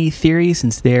had any theories,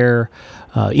 since they're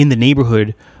in the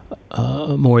neighborhood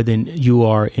more than you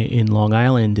are in Long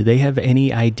Island? Do they have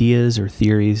any ideas or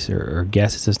theories or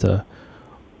guesses as to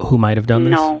who might have done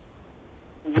this? No,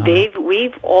 they've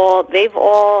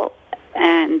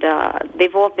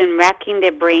all been racking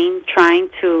their brain trying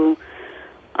to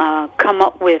come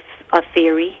up with a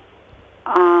theory,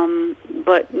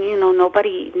 but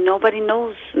nobody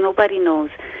knows. Nobody knows,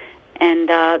 and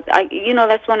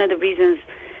that's one of the reasons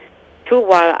too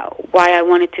why I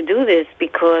wanted to do this,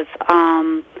 because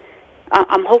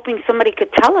I'm hoping somebody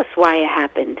could tell us why it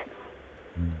happened.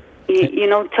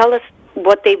 Tell us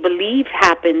what they believe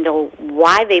happened or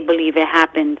why they believe it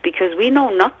happened, because we know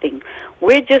nothing.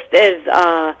 We're just as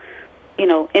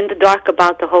in the dark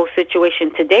about the whole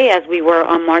situation today as we were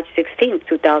on March 16th,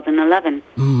 2011.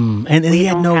 And they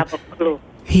had don't have a clue.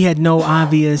 he had no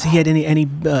obvious. He had any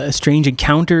strange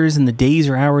encounters in the days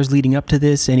or hours leading up to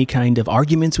this. Any kind of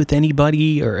arguments with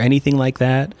anybody or anything like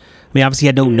that. I mean, obviously, he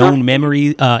had no known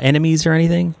enemies or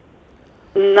anything.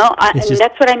 No, and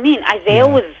that's what I mean. Isaiah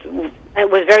was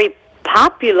very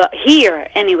popular here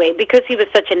anyway because he was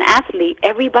such an athlete.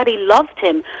 Everybody loved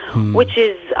him, which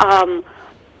is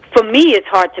for me. It's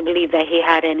hard to believe that he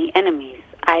had any enemies.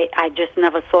 I just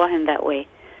never saw him that way.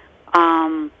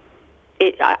 I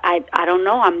don't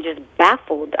know. I'm just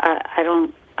baffled. I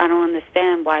don't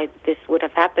understand why this would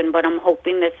have happened. But I'm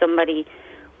hoping that somebody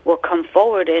will come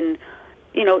forward and,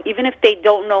 even if they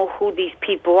don't know who these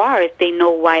people are, if they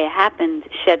know why it happened,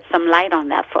 shed some light on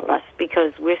that for us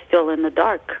because we're still in the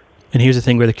dark. And here's the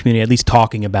thing where the community, at least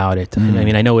talking about it. I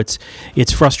mean, I know it's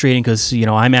frustrating because,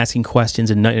 I'm asking questions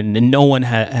and no one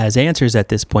has answers at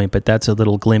this point, but that's a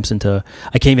little glimpse into,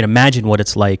 I can't even imagine what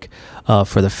it's like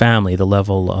for the family, the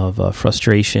level of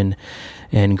frustration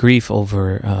and grief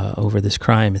over this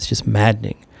crime. It's just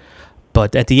maddening.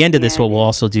 But at the end of this, what we'll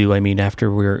also do, I mean, after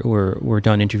we're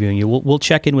done interviewing you, we'll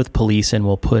check in with police and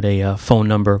we'll put a phone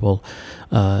number. We'll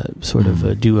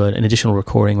do an additional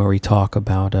recording where we talk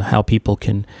about how people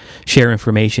can share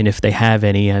information if they have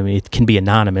any. I mean, it can be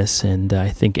anonymous, and I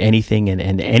think anything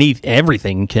and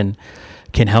everything can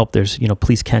help. There's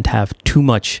police can't have too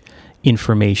much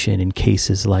information in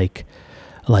cases like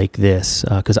this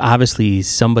because obviously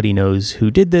somebody knows who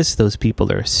did this. Those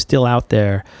people are still out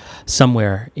there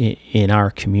somewhere in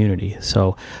our community.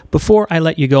 So before I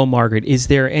let you go, Margaret, is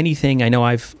there anything, I know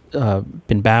I've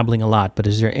been babbling a lot, but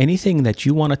is there anything that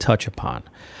you want to touch upon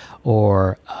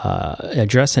or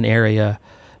address an area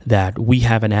that we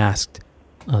haven't asked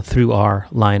through our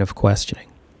line of questioning?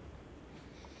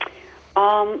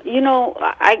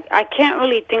 I can't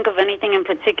really think of anything in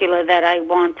particular that I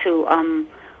want to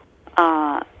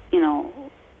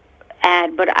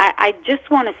add, but I just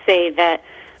want to say that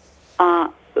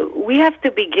we have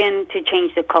to begin to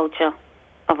change the culture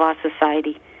of our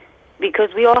society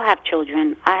because we all have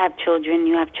children. I have children,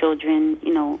 you have children,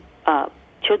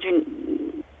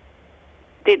 children,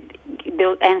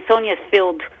 and Sonia's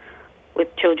filled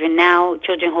with children now,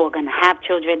 children who are going to have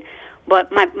children.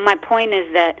 But my point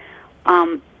is that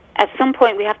at some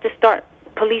point we have to start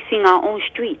policing our own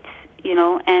streets.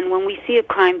 And when we see a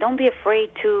crime, don't be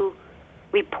afraid to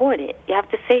report it. You have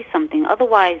to say something.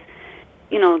 Otherwise,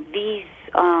 these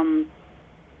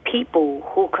people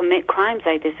who commit crimes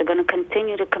like this are going to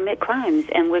continue to commit crimes,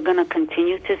 and we're going to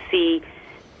continue to see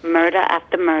murder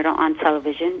after murder on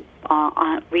television,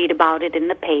 read about it in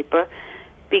the paper,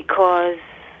 because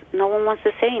no one wants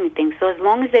to say anything. So as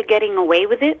long as they're getting away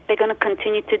with it, they're going to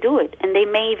continue to do it. And they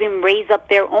may even raise up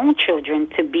their own children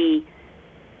to be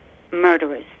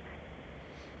murderers.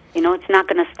 It's not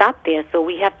going to stop there. So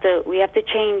we have to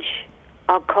change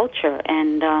our culture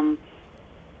and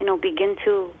begin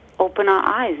to open our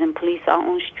eyes and police our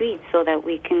own streets so that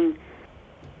we can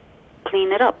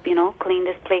clean it up. Clean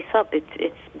this place up.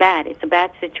 It's bad. It's a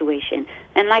bad situation.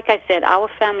 And like I said, our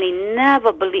family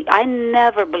I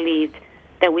never believed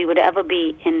that we would ever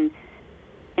be in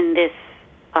this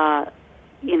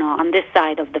on this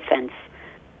side of the fence.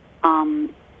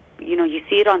 You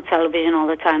see it on television all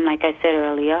the time, like I said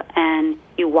earlier, and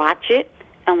you watch it,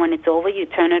 and when it's over, you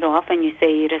turn it off, and you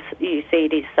say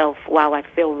to yourself, wow, I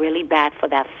feel really bad for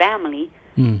that family,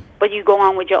 but you go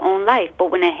on with your own life. But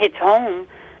when it hits home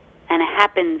and it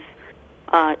happens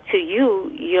to you,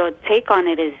 your take on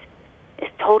it is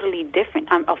totally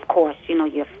different. Of course,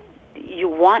 you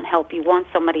want help. You want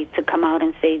somebody to come out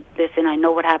and say, listen, I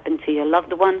know what happened to your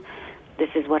loved one. This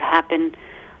is what happened.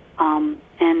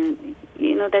 And,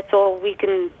 that's all we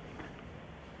can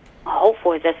hope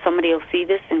for is that somebody will see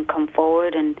this and come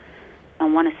forward and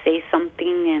want to say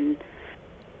something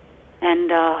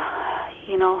and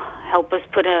help us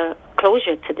put a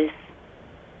closure to this.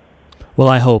 Well,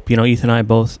 I hope, Ethan and I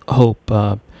both hope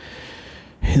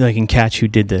they can catch who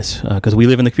did this because we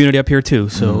live in the community up here too.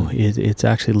 So it's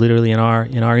actually literally in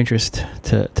our interest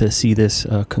to see this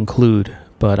conclude.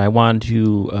 But I want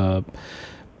to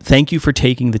thank you for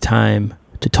taking the time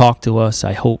to talk to us.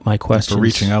 I hope my questions for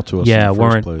reaching out to us. In the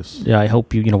first place. Yeah, I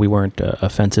hope we weren't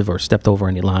offensive or stepped over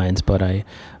any lines. But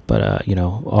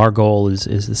our goal is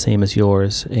the same as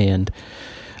yours. And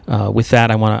with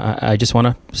that, I just want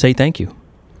to say thank you.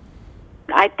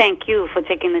 I thank you for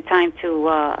taking the time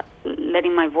to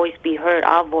letting my voice be heard,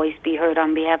 our voice be heard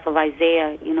on behalf of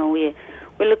Isaiah. We're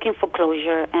looking for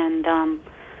closure, and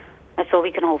that's all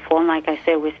we can hope for. And like I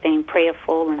said, we're staying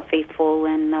prayerful and faithful,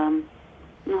 and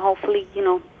hopefully,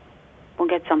 we'll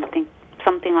get something.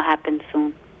 Something will happen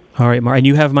soon. All right, Mar, and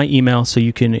you have my email, so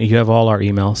you have all our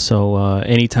emails. So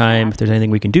anytime if there's anything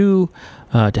we can do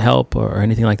to help or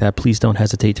anything like that, please don't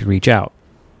hesitate to reach out.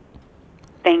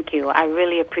 Thank you. I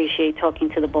really appreciate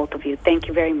talking to the both of you. Thank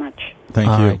you very much. Thank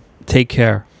All you. right. Take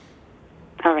care.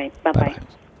 All right. Bye-bye. Bye-bye.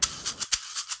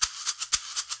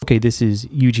 Okay, this is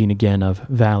Eugene again of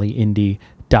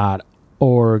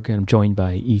valleyindy.org. I'm joined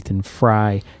by Ethan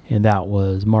Fry, and that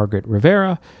was Margaret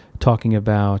Rivera talking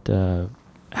about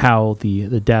how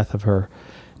the death of her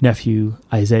nephew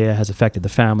Isaiah has affected the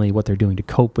family, what they're doing to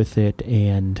cope with it.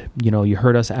 And, you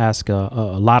heard us ask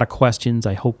a lot of questions.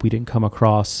 I hope we didn't come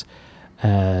across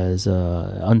as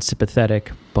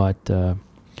unsympathetic, but,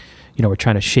 we're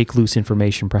trying to shake loose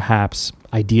information, perhaps,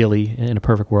 ideally, in a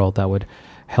perfect world, that would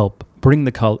help bring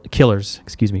the killers,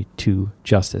 to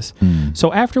justice.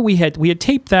 So after we had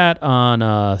taped that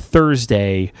on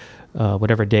Thursday,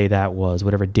 whatever date that was,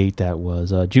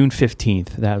 June 15th,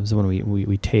 that was when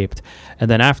we taped. And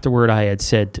then afterward, I had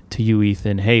said to you,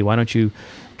 Ethan, hey, why don't you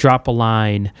drop a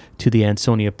line to the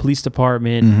Ansonia Police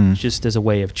Department just as a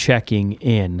way of checking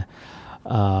in.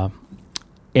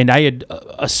 And I had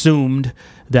assumed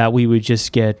that we would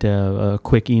just get a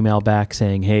quick email back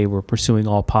saying, hey, we're pursuing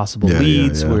all possible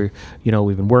leads. Yeah.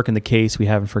 We've been working the case. We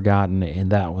haven't forgotten. And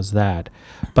that was that.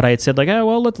 But I had said,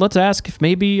 let's ask if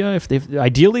maybe, if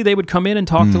ideally they would come in and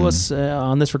talk to us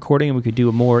on this recording, and we could do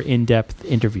a more in-depth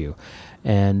interview.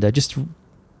 And just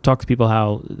talk to people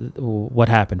what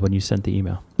happened when you sent the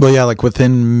email. Well, yeah, like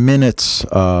within minutes,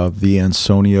 the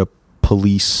Ansonia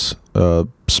police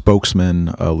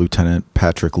spokesman, Lieutenant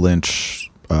Patrick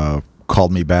Lynch,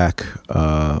 called me back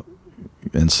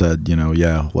and said,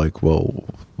 well,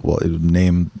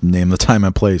 name the time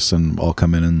and place, and I'll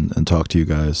come in and talk to you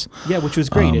guys. Yeah, which was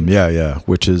great.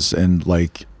 Which is, and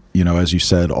as you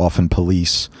said, often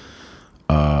police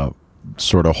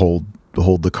sort of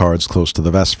hold the cards close to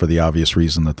the vest for the obvious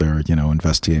reason that they're,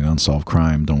 investigating unsolved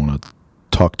crime, don't want to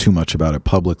talk too much about it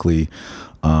publicly.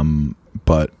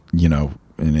 But,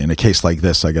 in a case like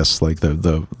this, I guess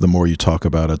the more you talk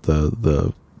about it,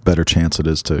 the better chance it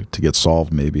is to get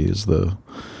solved, maybe, is the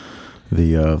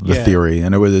theory.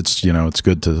 And it's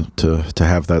good to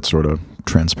have that sort of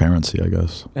transparency, I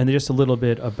guess. And just a little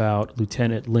bit about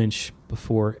Lieutenant Lynch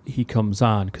before he comes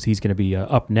on, because he's going to be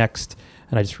up next.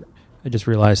 And I just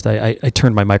realized I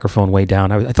turned my microphone way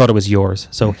down. I thought it was yours.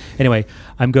 So anyway,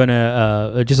 I'm going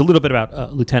to just a little bit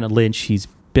about Lieutenant Lynch. He's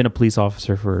been a police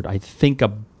officer for, I think,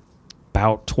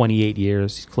 about 28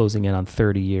 years. He's closing in on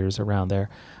 30 years, around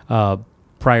there.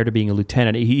 Prior to being a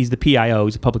lieutenant, he's the PIO.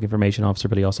 He's a public information officer,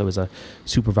 but he also is a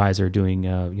supervisor doing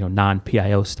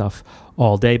non-PIO stuff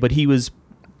all day. But he was,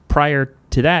 prior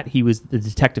to that, he was the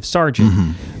detective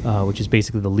sergeant, which is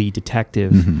basically the lead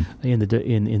detective in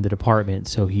the department.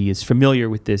 So he is familiar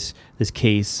with this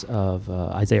case of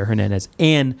Isaiah Hernandez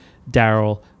and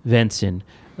Daryl Venson,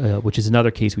 which is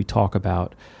another case we talk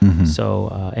about.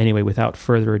 So anyway, without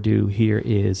further ado, here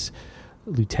is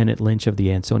Lieutenant Lynch of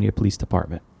the Ansonia Police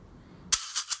Department.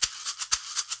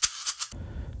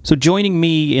 So joining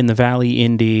me in the Valley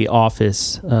Indy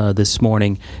office this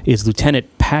morning is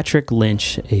Lieutenant Patrick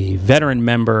Lynch, a veteran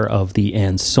member of the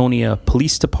Ansonia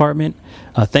Police Department.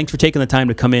 Thanks for taking the time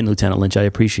to come in, Lieutenant Lynch. I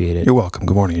appreciate it. You're welcome.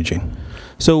 Good morning, Eugene.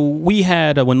 So we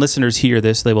had, when listeners hear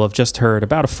this, they will have just heard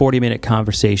about a 40-minute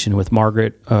conversation with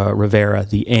Margaret Rivera,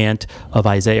 the aunt of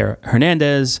Isaiah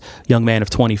Hernandez, young man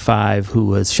of 25 who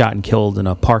was shot and killed in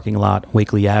a parking lot,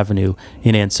 Wakely Avenue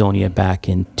in Ansonia back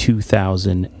in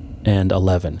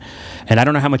 2011. And I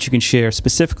don't know how much you can share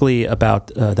specifically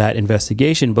about that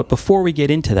investigation, but before we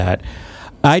get into that,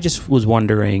 I just was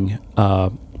wondering,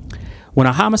 when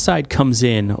a homicide comes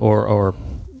in or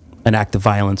an act of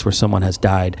violence where someone has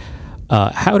died,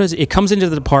 how does it comes into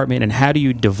the department, and how do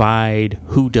you divide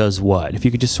who does what? If you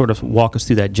could just sort of walk us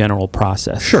through that general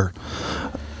process. Sure.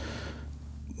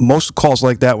 Most calls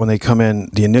like that, when they come in,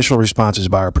 the initial response is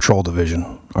by our patrol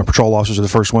division. Our patrol officers are the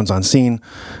first ones on scene.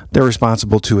 They're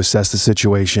responsible to assess the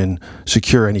situation,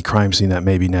 secure any crime scene that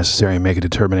may be necessary, and make a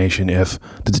determination if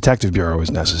the detective bureau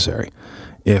is necessary.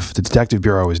 If the detective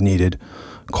bureau is needed,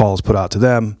 call is put out to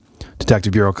them.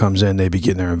 Detective bureau comes in, they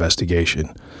begin their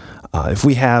investigation. If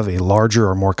we have a larger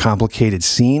or more complicated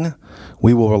scene,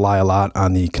 we will rely a lot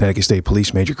on the Connecticut State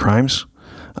Police Major Crimes.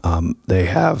 They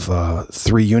have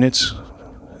 3 units,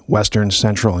 Western,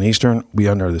 Central, and Eastern. We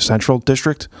under the Central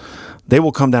District. They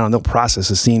will come down and they'll process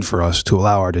the scene for us to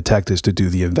allow our detectives to do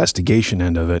the investigation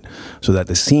end of it, so that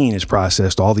the scene is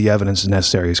processed, all the evidence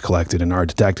necessary is collected, and our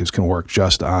detectives can work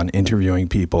just on interviewing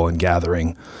people and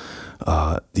gathering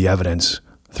the evidence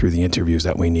through the interviews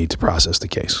that we need to process the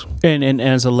case. And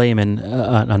as a layman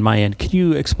on my end, could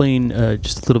you explain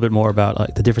just a little bit more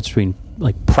about the difference between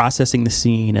processing the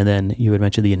scene and then you had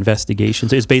mentioned the investigation?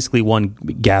 So it's basically one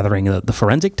gathering the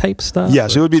forensic type stuff?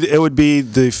 Yes, it would be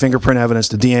the fingerprint evidence,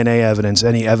 the DNA evidence,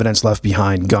 any evidence left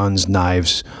behind, guns,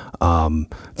 knives,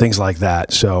 things like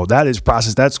that. So that is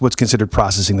process. That's what's considered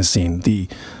processing the scene.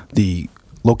 The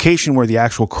location where the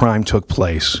actual crime took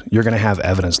place, you're going to have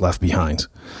evidence left behind.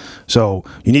 So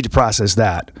you need to process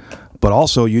that, but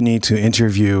also you need to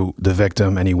interview the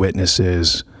victim, any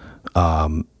witnesses,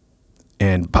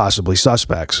 and possibly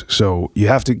suspects. So you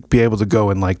have to be able to go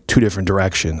in two different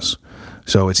directions.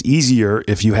 So it's easier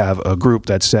if you have a group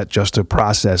that's set just to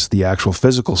process the actual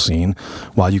physical scene,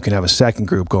 while you can have a second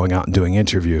group going out and doing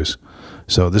interviews.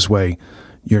 So this way,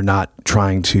 you're not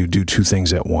trying to do two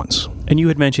things at once. And you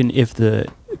had mentioned if the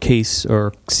case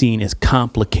or scene is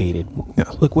complicated. Yeah.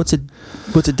 Look, what's a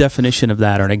definition of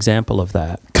that or an example of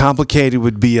that? Complicated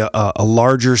would be a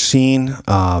larger scene,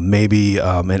 maybe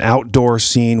an outdoor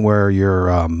scene where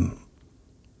you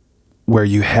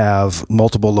have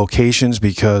multiple locations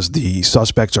because the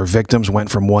suspects or victims went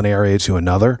from one area to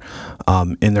another.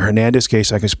 In the Hernandez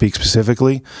case, I can speak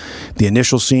specifically. The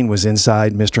initial scene was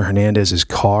inside Mr. Hernandez's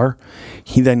car.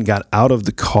 He then got out of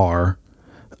the car,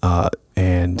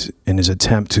 and in his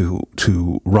attempt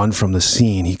to run from the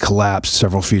scene, he collapsed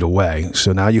several feet away.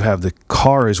 So now you have the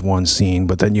car as one scene,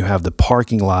 but then you have the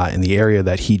parking lot in the area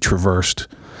that he traversed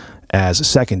as a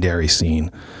secondary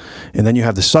scene. And then you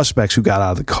have the suspects who got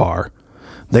out of the car.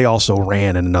 They also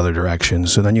ran in another direction.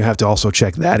 So then you have to also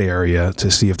check that area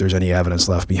to see if there's any evidence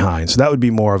left behind. So that would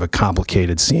be more of a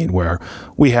complicated scene where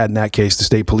we had, in that case, the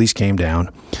state police came down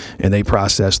and they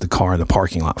processed the car in the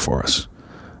parking lot for us.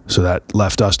 So that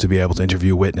left us to be able to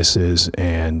interview witnesses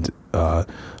and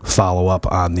follow up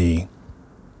on the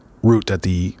route that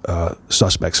the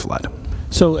suspects fled.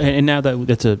 So, and now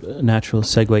that's a natural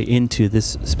segue into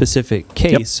this specific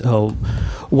case. Yep.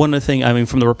 One of the things,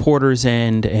 from the reporter's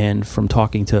end and from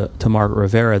talking to Margaret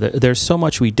Rivera, there's so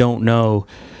much we don't know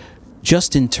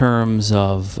just in terms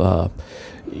of,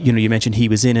 you mentioned he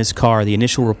was in his car. The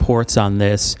initial reports on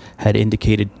this had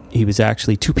indicated he was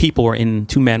actually, two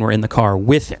men were in the car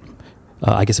with him.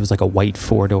 I guess it was like a white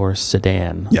four-door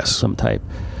sedan. Yes. Of some type.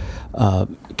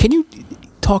 Can you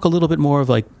talk a little bit more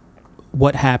of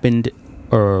what happened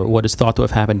or what is thought to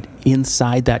have happened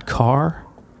inside that car?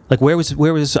 Where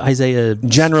was Isaiah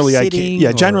generally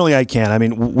sitting? Generally I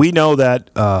can. We know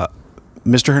that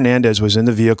Mr. Hernandez was in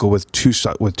the vehicle with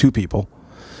two people.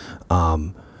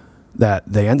 That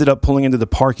they ended up pulling into the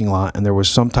parking lot, and there was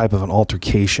some type of an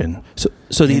altercation.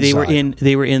 So they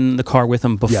were in the car with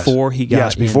him before he got.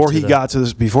 Yes, before he got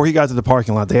to the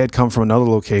parking lot, they had come from another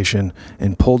location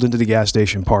and pulled into the gas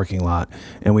station parking lot,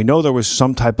 and we know there was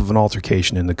some type of an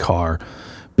altercation in the car,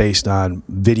 based on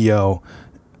video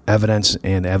evidence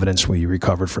and evidence we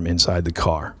recovered from inside the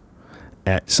car.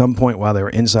 At some point while they were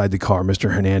inside the car,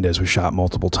 Mr. Hernandez was shot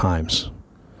multiple times.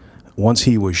 Once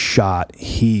he was shot,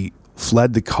 he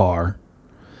fled the car,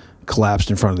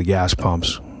 collapsed in front of the gas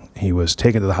pumps. He was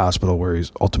taken to the hospital where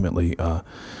he's ultimately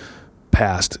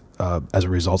passed as a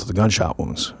result of the gunshot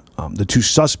wounds. The two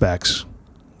suspects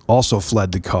also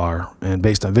fled the car, and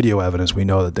based on video evidence, we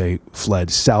know that they fled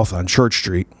south on Church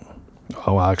Street.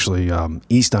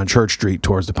 East on Church Street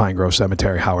towards the Pine Grove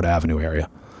Cemetery, Howard Avenue area.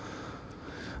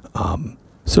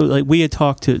 So we had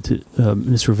talked to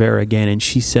Ms. Rivera again, and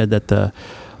she said that the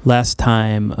last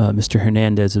time Mr.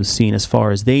 Hernandez was seen, as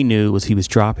far as they knew, was he was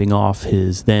dropping off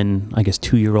his then,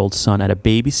 2-year-old son at a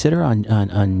babysitter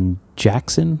on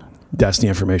Jackson? That's the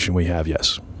information we have,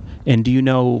 yes. And do you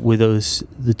know, with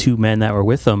the two men that were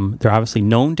with him, they're obviously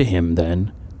known to him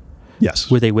then?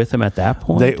 Yes. Were they with him at that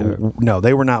point? No,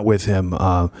 they were not with him.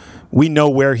 We know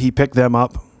where he picked them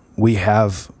up. We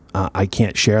have, I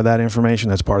can't share that information.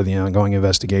 That's part of the ongoing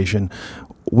investigation.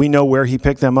 We know where he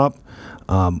picked them up.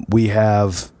 We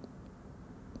have,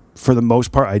 for the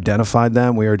most part, identified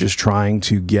them. We are just trying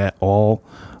to get all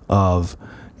of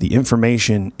the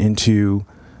information into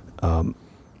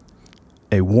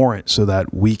a warrant so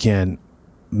that we can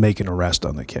make an arrest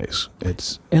on the case.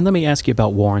 And let me ask you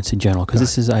about warrants in general, because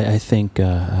this is, I think,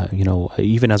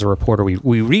 even as a reporter,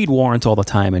 we read warrants all the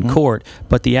time in court,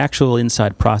 but the actual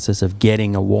inside process of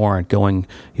getting a warrant, you're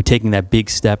taking that big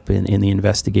step in the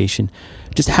investigation,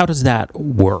 just how does that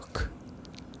work?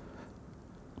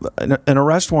 An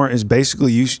arrest warrant is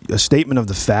basically a statement of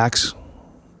the facts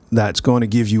that's going to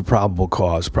give you probable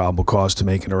cause to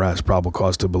make an arrest, probable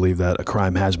cause to believe that a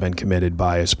crime has been committed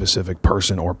by a specific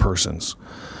person or persons.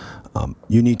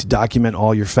 You need to document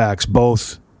all your facts,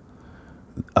 both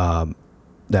the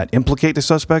that implicate the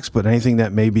suspects, but anything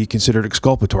that may be considered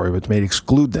exculpatory, but may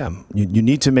exclude them. You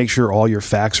need to make sure all your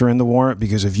facts are in the warrant,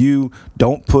 because if you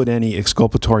don't put any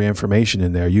exculpatory information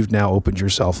in there, you've now opened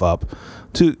yourself up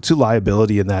to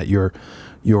liability in that you're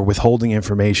withholding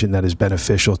information that is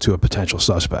beneficial to a potential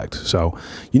suspect. So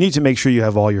you need to make sure you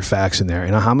have all your facts in there.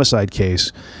 In a homicide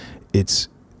case,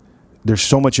 there's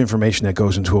so much information that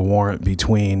goes into a warrant,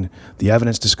 between the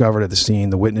evidence discovered at the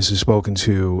scene, the witnesses spoken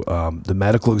to, the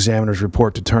medical examiner's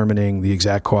report determining the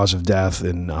exact cause of death,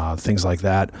 and things like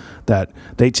that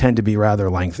they tend to be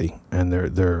rather lengthy, and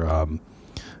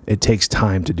it takes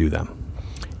time to do them.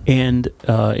 And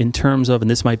in terms of,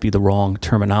 and this might be the wrong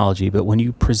terminology, but when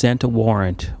you present a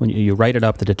warrant, when you write it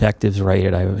up, the detectives write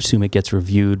it, I assume it gets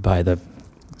reviewed by the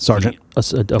sergeant.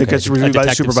 Okay. It gets reviewed by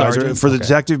the supervisor. Sergeant? For the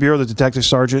detective bureau, the detective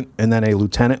sergeant, and then a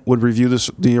lieutenant would review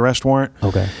the arrest warrant.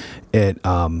 Okay. It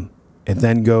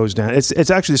then goes down.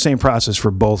 It's actually the same process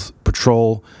for both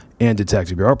patrol and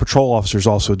detective bureau. Our patrol officers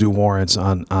also do warrants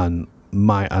on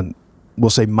we'll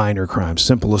say minor crimes,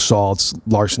 simple assaults,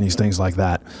 larcenies, things like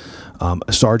that.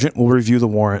 A sergeant will review the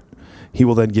warrant. He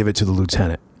will then give it to the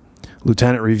lieutenant.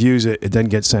 Lieutenant reviews it. It then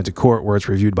gets sent to court, where it's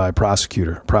reviewed by a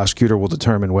prosecutor. Prosecutor will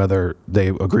determine whether they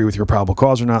agree with your probable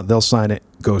cause or not. They'll sign it.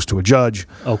 Goes to a judge.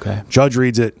 Okay. Judge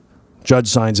reads it. Judge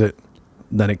signs it.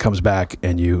 Then it comes back,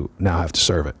 and you now have to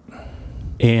serve it.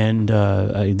 And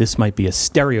this might be a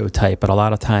stereotype, but a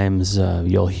lot of times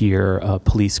you'll hear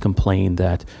police complain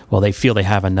that, well, they feel they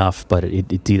have enough, but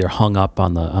it's either hung up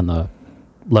on the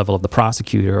level of the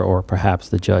prosecutor or perhaps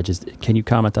the judge. Can you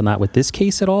comment on that with this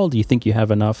case at all? Do you think you have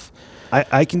enough?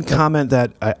 I can comment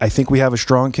that I think we have a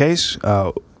strong case.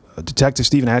 Detective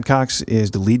Stephen Adcox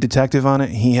is the lead detective on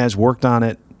it. He has worked on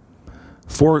it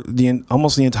for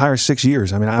almost the entire 6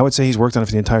 years. I mean, I would say he's worked on it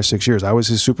for the entire 6 years. I was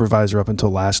his supervisor up until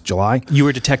last July. You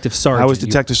were detective sergeant. I was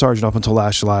detective sergeant up until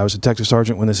last July. I was detective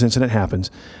sergeant when this incident happened.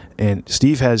 And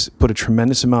Steve has put a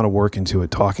tremendous amount of work into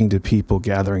it, talking to people,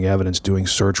 gathering evidence, doing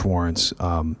search warrants.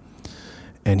 And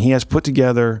he has put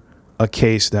together a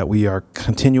case that we are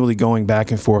continually going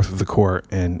back and forth with the court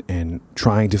and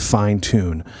trying to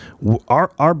fine-tune.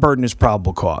 Our burden is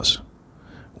probable cause.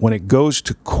 When it goes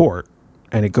to court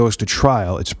and it goes to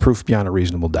trial, it's proof beyond a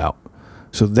reasonable doubt.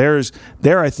 So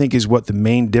there I think is what the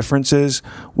main difference is.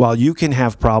 While you can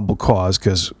have probable cause,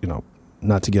 because,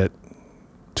 not to get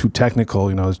too technical,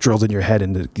 it's drilled in your head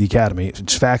in the academy,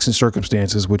 it's facts and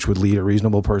circumstances which would lead a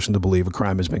reasonable person to believe a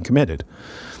crime has been committed.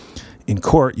 In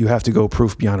court, you have to go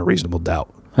proof beyond a reasonable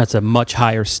doubt. That's a much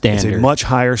higher standard. It's a much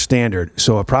higher standard.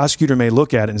 So a prosecutor may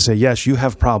look at it and say, yes, you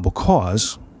have probable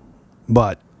cause,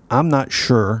 but I'm not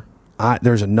sure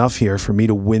there's enough here for me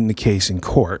to win the case in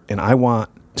court, and I want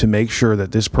to make sure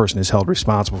that this person is held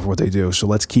responsible for what they do. So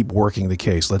let's keep working the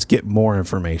case. Let's get more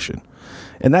information.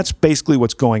 And that's basically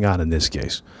what's going on in this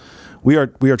case. We are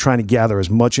trying to gather as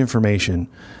much information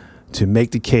to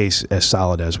make the case as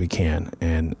solid as we can.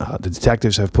 And the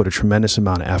detectives have put a tremendous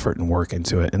amount of effort and work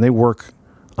into it, and they work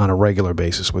on a regular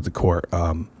basis with the court.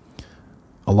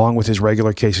 Along with his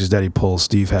regular cases that he pulls,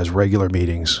 Steve has regular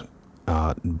meetings,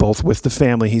 both with the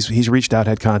family. He's reached out,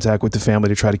 had contact with the family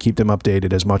to try to keep them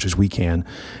updated as much as we can,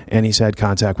 and he's had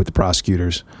contact with the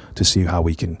prosecutors to see how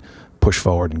we can push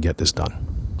forward and get this done.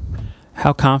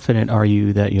 How confident are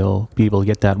you that you'll be able to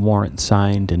get that warrant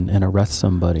signed and arrest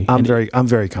somebody? I'm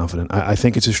very confident. I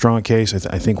think it's a strong case.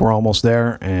 I think we're almost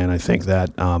there, and I think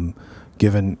that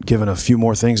given a few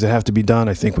more things that have to be done,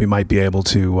 I think we might be able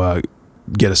to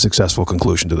get a successful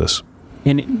conclusion to this.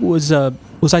 And it was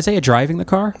Isaiah driving the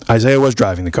car? Isaiah was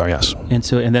driving the car, yes.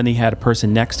 And then he had a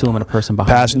person next to him and a person behind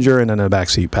passenger him. And then a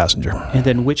backseat passenger. And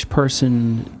then which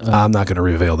person? I'm not going to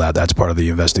reveal that. That's part of the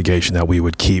investigation that we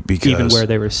would keep, because even where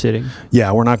they were sitting.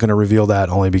 Yeah, we're not going to reveal that,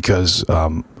 only because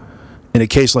in a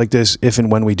case like this, if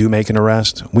and when we do make an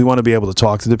arrest, we want to be able to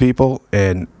talk to the people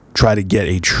and try to get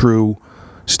a true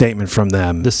statement from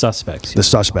them. The suspects. The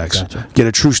suspects. Gotcha. Get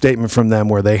a true statement from them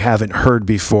where they haven't heard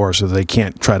before, so they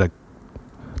can't try to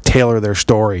tailor their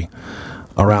story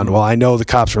around, well, I know the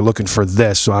cops are looking for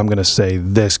this, so I'm going to say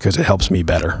this because it helps me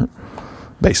better,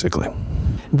 basically.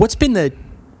 What's been the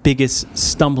biggest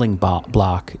stumbling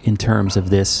block in terms of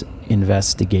this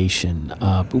investigation?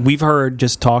 We've heard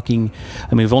just talking,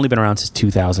 we've only been around since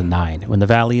 2009. When the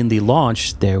Valiant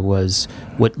launched, there was,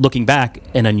 looking back,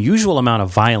 an unusual amount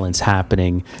of violence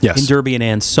happening in Derby and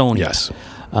Ansonia. Yes.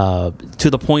 To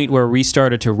the point where we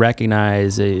started to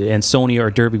recognize Ansonia or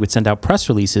Derby would send out press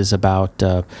releases about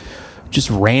just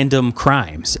random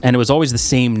crimes. And it was always the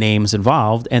same names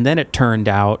involved. And then it turned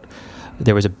out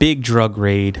There was a big drug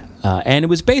raid, and it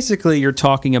was basically you're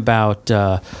talking about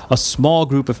a small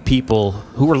group of people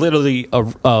who were literally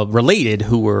related,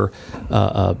 who were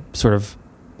sort of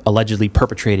allegedly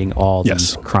perpetrating all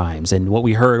these crimes. And what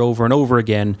we heard over and over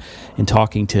again in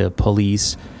talking to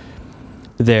police,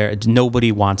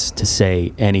 nobody wants to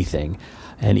say anything.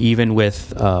 And even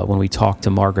with when we talked to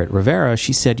Margaret Rivera,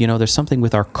 she said, there's something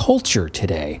with our culture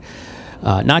today.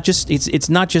 It's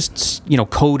not just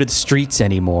coded streets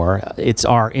anymore. It's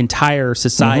our entire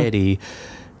society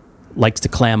likes to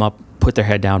clam up, put their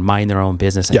head down, mind their own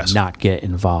business, and not get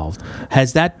involved.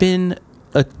 Has that been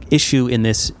an issue in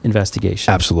this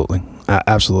investigation? Absolutely.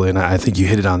 Absolutely. And I think you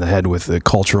hit it on the head with the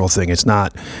cultural thing. It's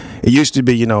not, it used to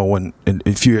be,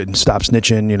 if you stop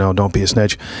snitching, don't be a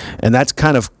snitch. And that's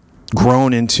kind of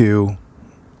grown into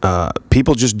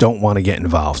people just don't want to get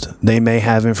involved. They may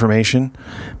have information,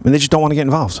 and they just don't want to get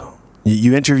involved.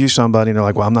 You interview somebody, and they're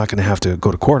like, well, I'm not going to have to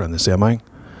go to court on this, am I?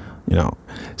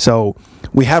 So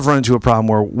we have run into a problem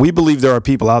where we believe there are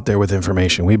people out there with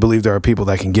information. We believe there are people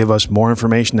that can give us more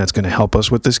information that's going to help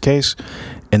us with this case,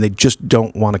 and they just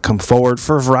don't want to come forward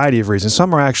for a variety of reasons.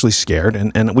 Some are actually scared,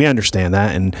 and we understand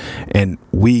that, and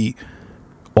we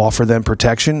offer them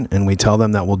protection, and we tell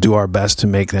them that we'll do our best to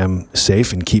make them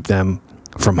safe and keep them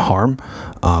from harm.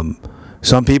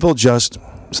 Some people just,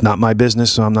 it's not my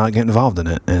business, so I'm not getting involved in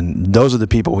it. And those are the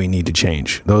people we need to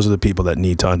change. Those are the people that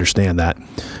need to understand that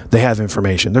they have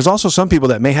information. There's also some people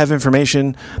that may have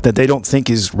information that they don't think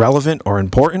is relevant or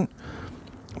important,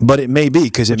 but it may be,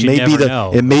 because it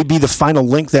may be the final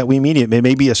link that we need. It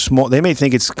may be they may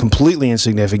think it's completely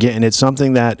insignificant, and it's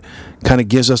something that kind of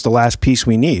gives us the last piece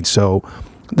we need. So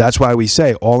that's why we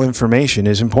say all information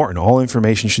is important. All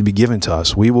information should be given to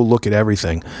us. We will look at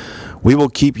everything. We will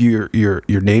keep your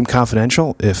name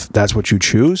confidential if that's what you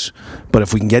choose. But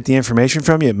if we can get the information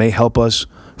from you, it may help us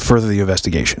further the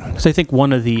investigation. So I think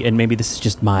one of and maybe this is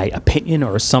just my opinion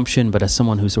or assumption, but as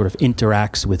someone who sort of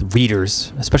interacts with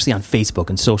readers, especially on Facebook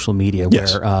and social media,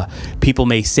 where people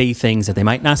may say things that they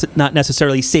might not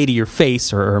necessarily say to your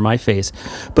face or my face,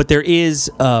 but there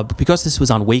is, because this was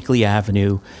on Wakely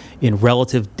Avenue,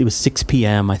 it was 6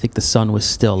 p.m., I think the sun was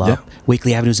still up. Yeah.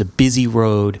 Wakely Avenue is a busy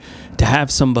road. To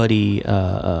have somebody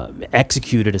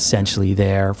executed essentially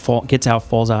there,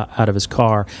 falls out of his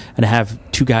car, and to have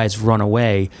two guys run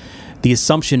away, the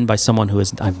assumption by someone who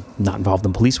I'm not involved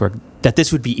in police work, that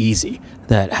this would be easy.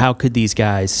 That how could these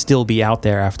guys still be out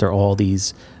there after all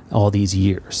these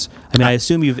years? I mean, I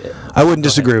assume I wouldn't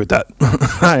disagree with that.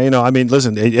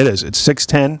 Listen, it is. It's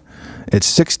 6:10. It's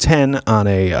 6:10 on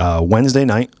a Wednesday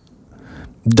night.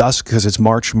 Dusk, because it's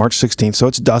March 16th, so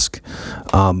it's dusk,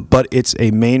 but it's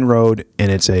a main road,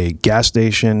 and it's a gas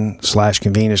station /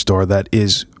 convenience store that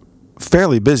is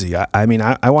fairly busy. I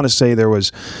want to say there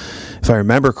was, if I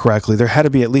remember correctly, there had to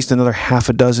be at least another half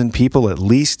a dozen people at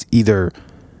least, either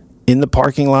in the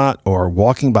parking lot or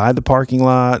walking by the parking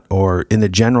lot or in the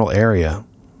general area.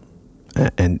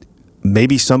 And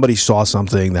maybe somebody saw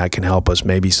something that can help us.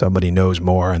 Maybe somebody knows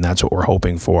more, and that's what we're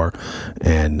hoping for,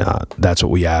 and that's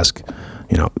what we ask.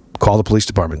 Call the police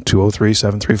department,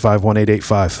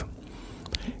 203-735-1885.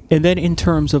 And then in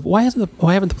terms of why haven't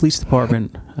the police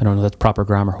department, I don't know if that's proper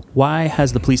grammar, why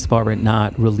has the police department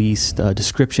not released a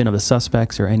description of the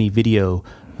suspects or any video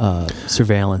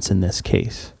surveillance in this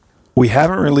case? We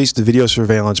haven't released the video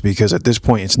surveillance because at this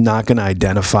point it's not going to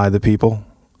identify the people.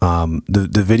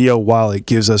 The video, while it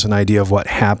gives us an idea of what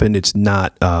happened, it's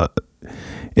not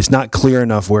clear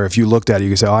enough where if you looked at it,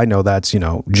 you can say, oh, I know that's,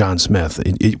 John Smith.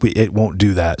 It won't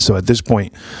do that. So at this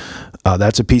point,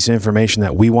 that's a piece of information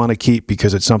that we want to keep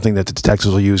because it's something that the detectives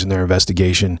will use in their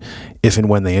investigation if and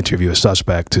when they interview a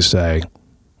suspect to say,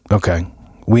 okay,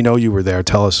 we know you were there.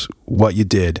 Tell us what you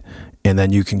did. And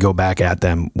then you can go back at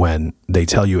them when they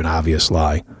tell you an obvious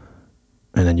lie.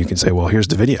 And then you can say, well, here's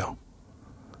the video.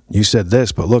 You said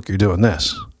this, but look, you're doing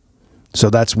this. So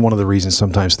that's one of the reasons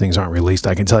sometimes things aren't released.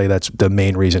 I can tell you that's the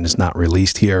main reason it's not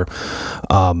released here.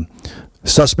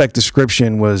 Suspect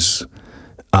description was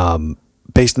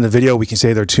based on the video. We can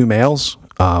say they're two males.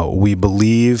 We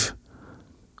believe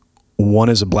one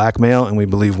is a black male, and we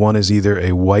believe one is either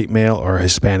a white male or a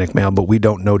Hispanic male, but we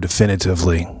don't know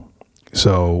definitively.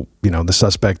 So, the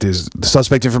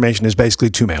suspect information is basically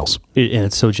two males. And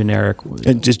it's so generic.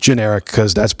 And just generic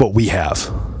because that's what we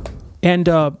have. And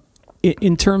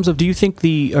in terms of, do you think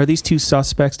are these two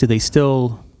suspects, do they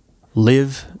still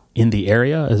live in the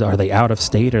area? Are they out of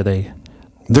state?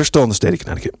 They're still in the state of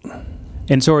Connecticut.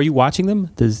 And so are you watching them?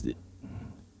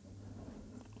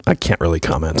 I can't really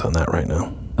comment on that right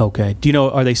now. Okay. Do you know,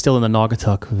 are they still in the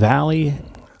Naugatuck Valley?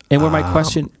 And where my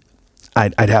question...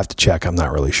 I'd have to check. I'm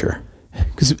not really sure.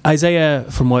 Because Isaiah,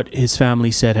 from what his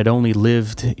family said, had only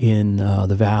lived in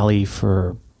the valley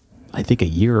for, I think, a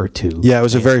year or two. Yeah, it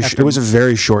was a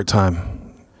very short time.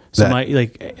 So,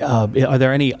 are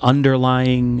there any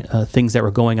underlying things that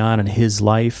were going on in his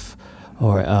life,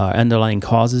 or underlying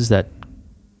causes that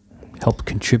helped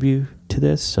contribute to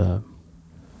this? And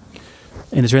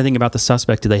is there anything about the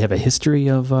suspect? Do they have a history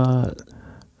of?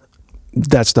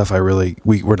 That stuff,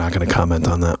 we're not going to comment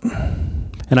on that.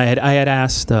 And I had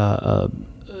asked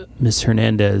Ms.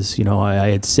 Hernandez, I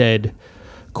had said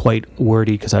quite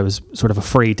wordy because I was sort of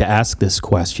afraid to ask this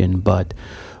question, but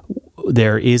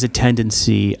there is a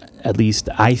tendency, at least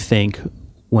I think,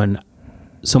 when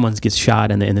someone gets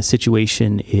shot and the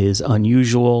situation is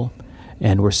unusual,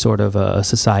 and we're sort of a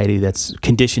society that's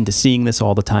conditioned to seeing this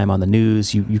all the time on the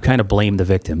news, you kind of blame the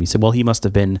victim. You said, well, he must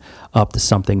have been up to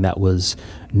something that was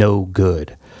no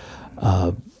good.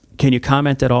 Can you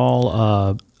comment at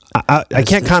all? I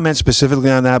can't comment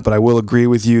specifically on that, but I will agree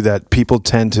with you that people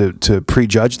tend to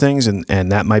prejudge things,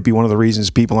 and that might be one of the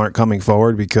reasons people aren't coming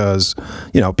forward, because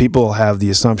people have the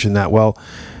assumption that, well,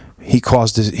 he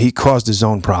caused his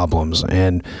own problems,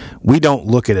 and we don't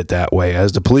look at it that way.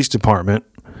 As the police department,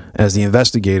 as the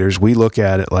investigators, we look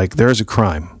at it like there's a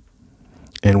crime,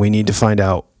 and we need to find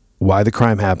out why the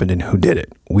crime happened and who did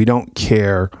it. We don't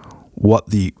care what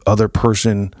the other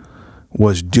person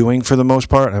was doing for the most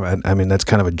part. I mean, that's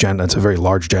kind of that's a very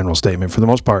large general statement. For the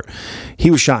most part,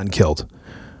 he was shot and killed.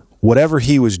 Whatever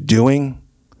he was doing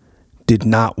did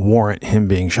not warrant him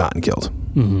being shot and killed.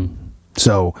 Mm-hmm.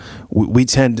 So we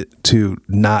tend to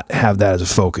not have that as a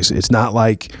focus. It's not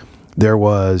like there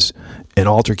was an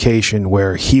altercation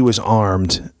where he was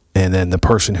armed and then the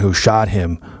person who shot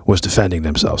him was defending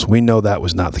themselves. We know that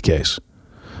was not the case.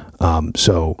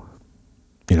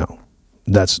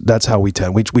 That's how we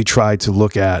tend. We try to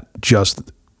look at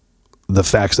just the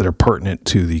facts that are pertinent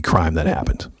to the crime that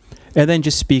happened. And then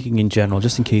just speaking in general,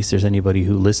 just in case there's anybody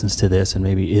who listens to this and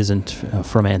maybe isn't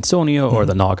from Ansonia or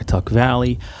the Naugatuck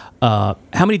Valley, how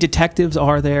many detectives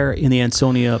are there in the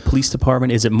Ansonia Police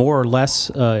Department? Is it more or less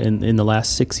in the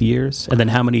last 6 years? And then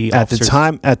how many officers?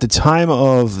 At the time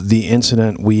of the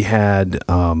incident, we had,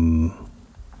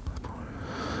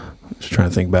 just trying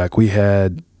to think back, we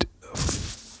had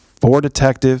 4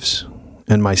 detectives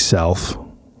and myself,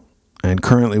 and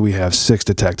currently we have 6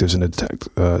 detectives and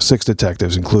 6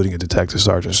 detectives, including a detective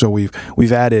sergeant. So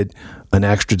we've added an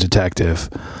extra detective.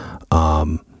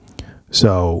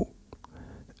 So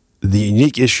the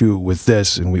unique issue with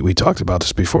this, and we talked about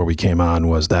this before we came on,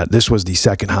 was that this was the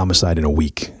second homicide in a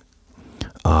week.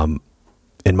 In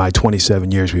my 27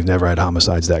 years, we've never had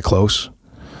homicides that close.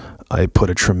 It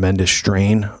put a tremendous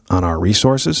strain on our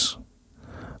resources.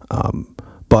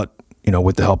 But,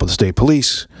 with the help of the state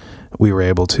police, we were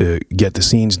able to get the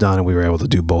scenes done, and we were able to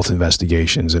do both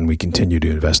investigations, and we continue to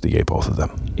investigate both of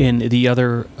them. And the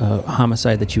other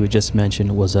homicide that you had just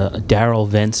mentioned was Darrell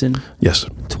Venson. Yes.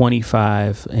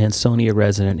 25, Ansonia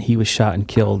resident. He was shot and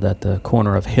killed at the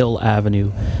corner of Hill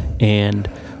Avenue and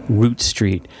Root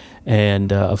Street.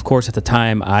 And, of course, at the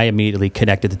time, I immediately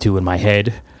connected the two in my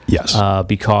head. Yes.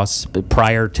 Because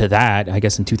prior to that, I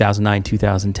guess in 2009,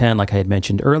 2010, like I had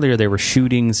mentioned earlier, there were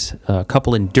shootings, a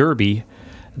couple in Derby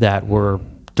that were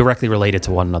directly related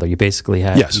to one another. You basically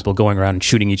had people going around and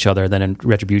shooting each other, then in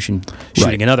retribution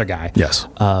shooting another guy. Yes.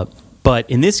 But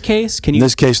in this case, In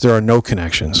this case, there are no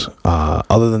connections.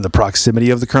 Other than the proximity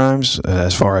of the crimes,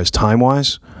 as far as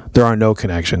time-wise, there are no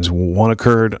connections. One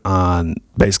occurred on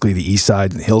basically the east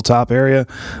side Hilltop area.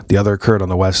 The other occurred on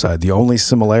the west side. The only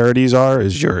similarities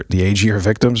is the age of your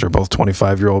victims are both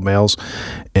 25-year-old males,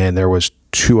 and there was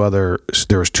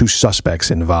 2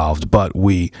 suspects involved. But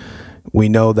we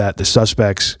know that the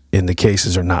suspects in the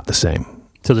cases are not the same.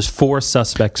 So there's 4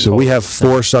 suspects. So we have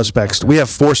 4 suspects. We have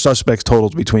 4 suspects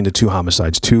totaled between the 2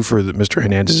 homicides: 2 for Mr.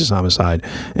 Hernandez's homicide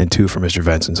and 2 for Mr.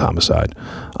 Venson's homicide.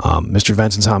 Mr.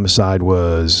 Venson's homicide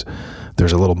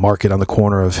there's a little market on the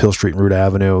corner of Hill Street and Root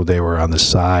Avenue. They were on the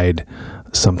side,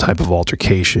 some type of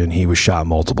altercation. He was shot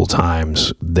multiple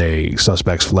times.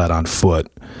 Suspects fled on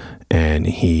foot, and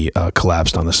he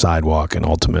collapsed on the sidewalk and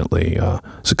ultimately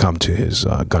succumbed to his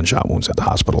gunshot wounds at the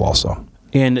hospital also.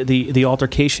 And the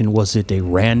altercation, was it a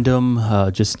random,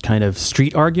 just kind of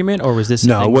street argument, or was this?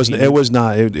 No, it wasn't. It was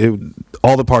not.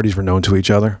 All the parties were known to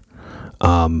each other.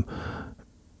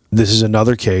 This is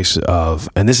another case of,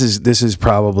 and this is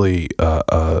probably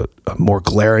a more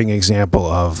glaring example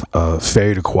of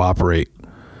failure to cooperate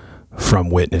from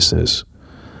witnesses,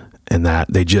 and that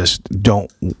they just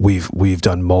don't. We've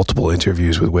done multiple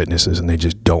interviews with witnesses, and they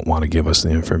just don't want to give us the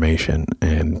information.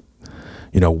 And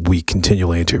we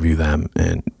continually interview them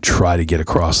and try to get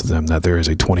across to them that there is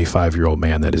a 25-year-old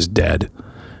man that is dead,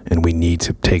 and we need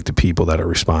to take the people that are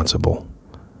responsible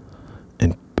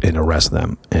and arrest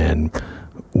them. And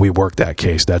we worked that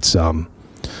case. That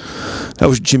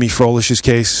was Jimmy Frolish's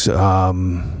case.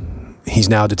 He's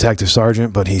now a detective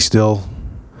sergeant, but he still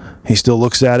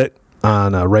looks at it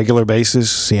on a regular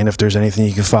basis, seeing if there's anything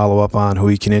he can follow up on, who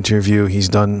he can interview. He's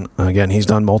done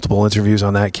multiple interviews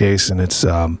on that case, and it's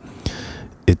a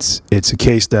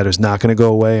case that is not going to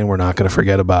go away, and we're not going to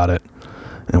forget about it,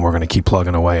 and we're going to keep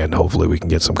plugging away, and hopefully we can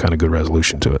get some kind of good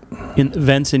resolution to it. In the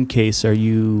Venson case, are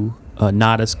you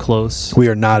not as close? We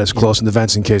are not as close in the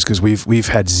Venson case because we've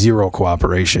had zero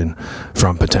cooperation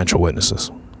from potential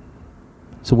witnesses.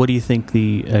 So what do you think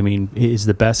is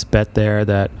the best bet there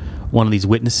that one of these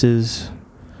witnesses,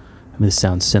 this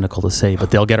sounds cynical to say,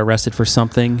 but they'll get arrested for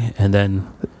something and then...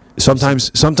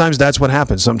 Sometimes that's what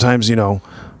happens. Sometimes,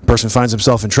 person finds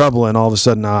himself in trouble and all of a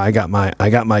sudden I got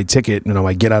my ticket,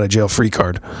 my get out of jail free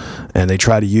card, and they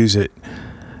try to use it.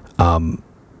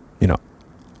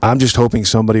 I'm just hoping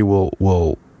somebody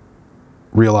will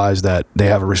realize that they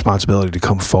have a responsibility to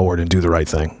come forward and do the right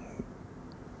thing.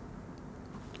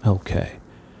 Okay.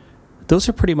 Those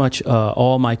are pretty much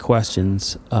all my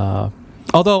questions.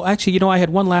 Although, actually, I had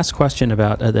one last question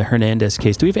about the Hernandez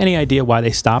case. Do we have any idea why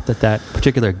they stopped at that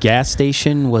particular gas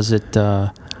station? Was it...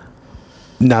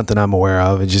 Not that I'm aware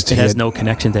of. It has no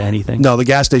connection to anything? No, the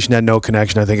gas station had no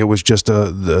connection. I think it was just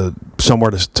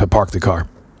somewhere to park the car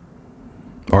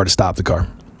or to stop the car.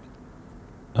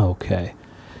 Okay.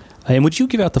 And would you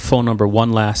give out the phone number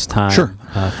one last time? Sure.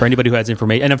 For anybody who has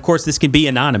information? And, of course, this can be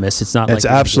anonymous. It's not like... It's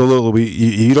absolutely...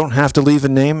 You don't have to leave a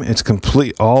name. It's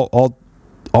complete...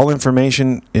 All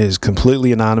information is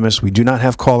completely anonymous. We do not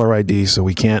have caller ID, so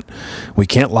we can't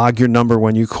log your number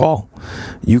when you call.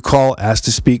 You call, ask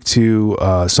to speak to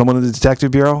someone in the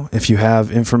Detective Bureau if you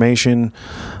have information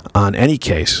on any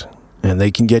case, and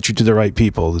they can get you to the right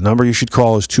people. The number you should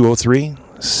call is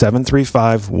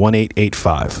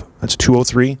 203-735-1885. That's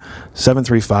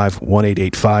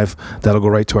 203-735-1885. That'll go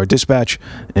right to our dispatch,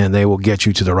 and they will get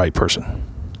you to the right person.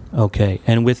 Okay.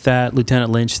 And with that,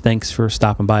 Lieutenant Lynch, thanks for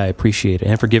stopping by. I appreciate it,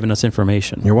 and for giving us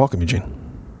information. You're welcome, Eugene.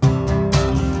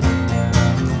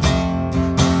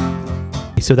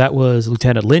 So that was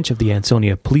Lieutenant Lynch of the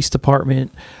Ansonia Police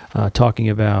Department talking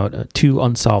about 2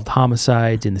 unsolved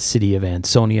homicides in the city of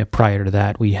Ansonia. Prior to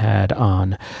that, we had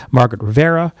on Margaret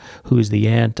Rivera, who is the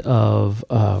aunt of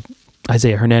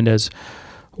Isaiah Hernandez,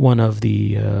 one of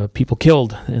the people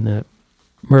killed in the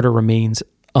murder remains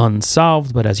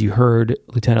unsolved, but as you heard,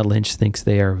 Lieutenant Lynch thinks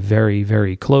they are very,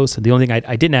 very close. And the only thing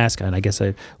I didn't ask, and I guess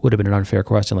it would have been an unfair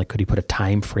question, like could he put a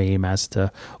time frame as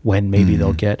to when maybe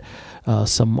they'll get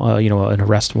an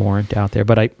arrest warrant out there?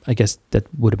 But I guess that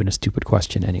would have been a stupid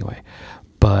question anyway.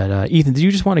 But Ethan, did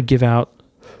you just want to give out?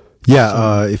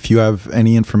 Yeah, if you have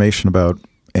any information about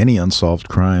any unsolved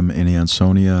crime in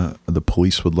Ansonia, the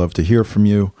police would love to hear from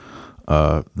you.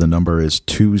 The number is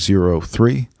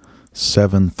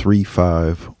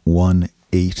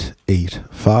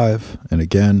 203-735-1885. And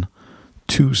again,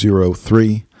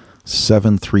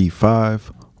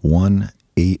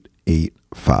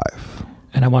 203-735-1885.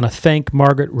 And I want to thank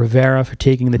Margaret Rivera for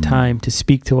taking the time to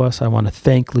speak to us. I want to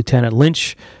thank Lieutenant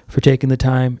Lynch for taking the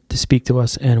time to speak to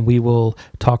us. And we will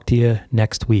talk to you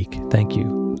next week. Thank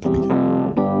you.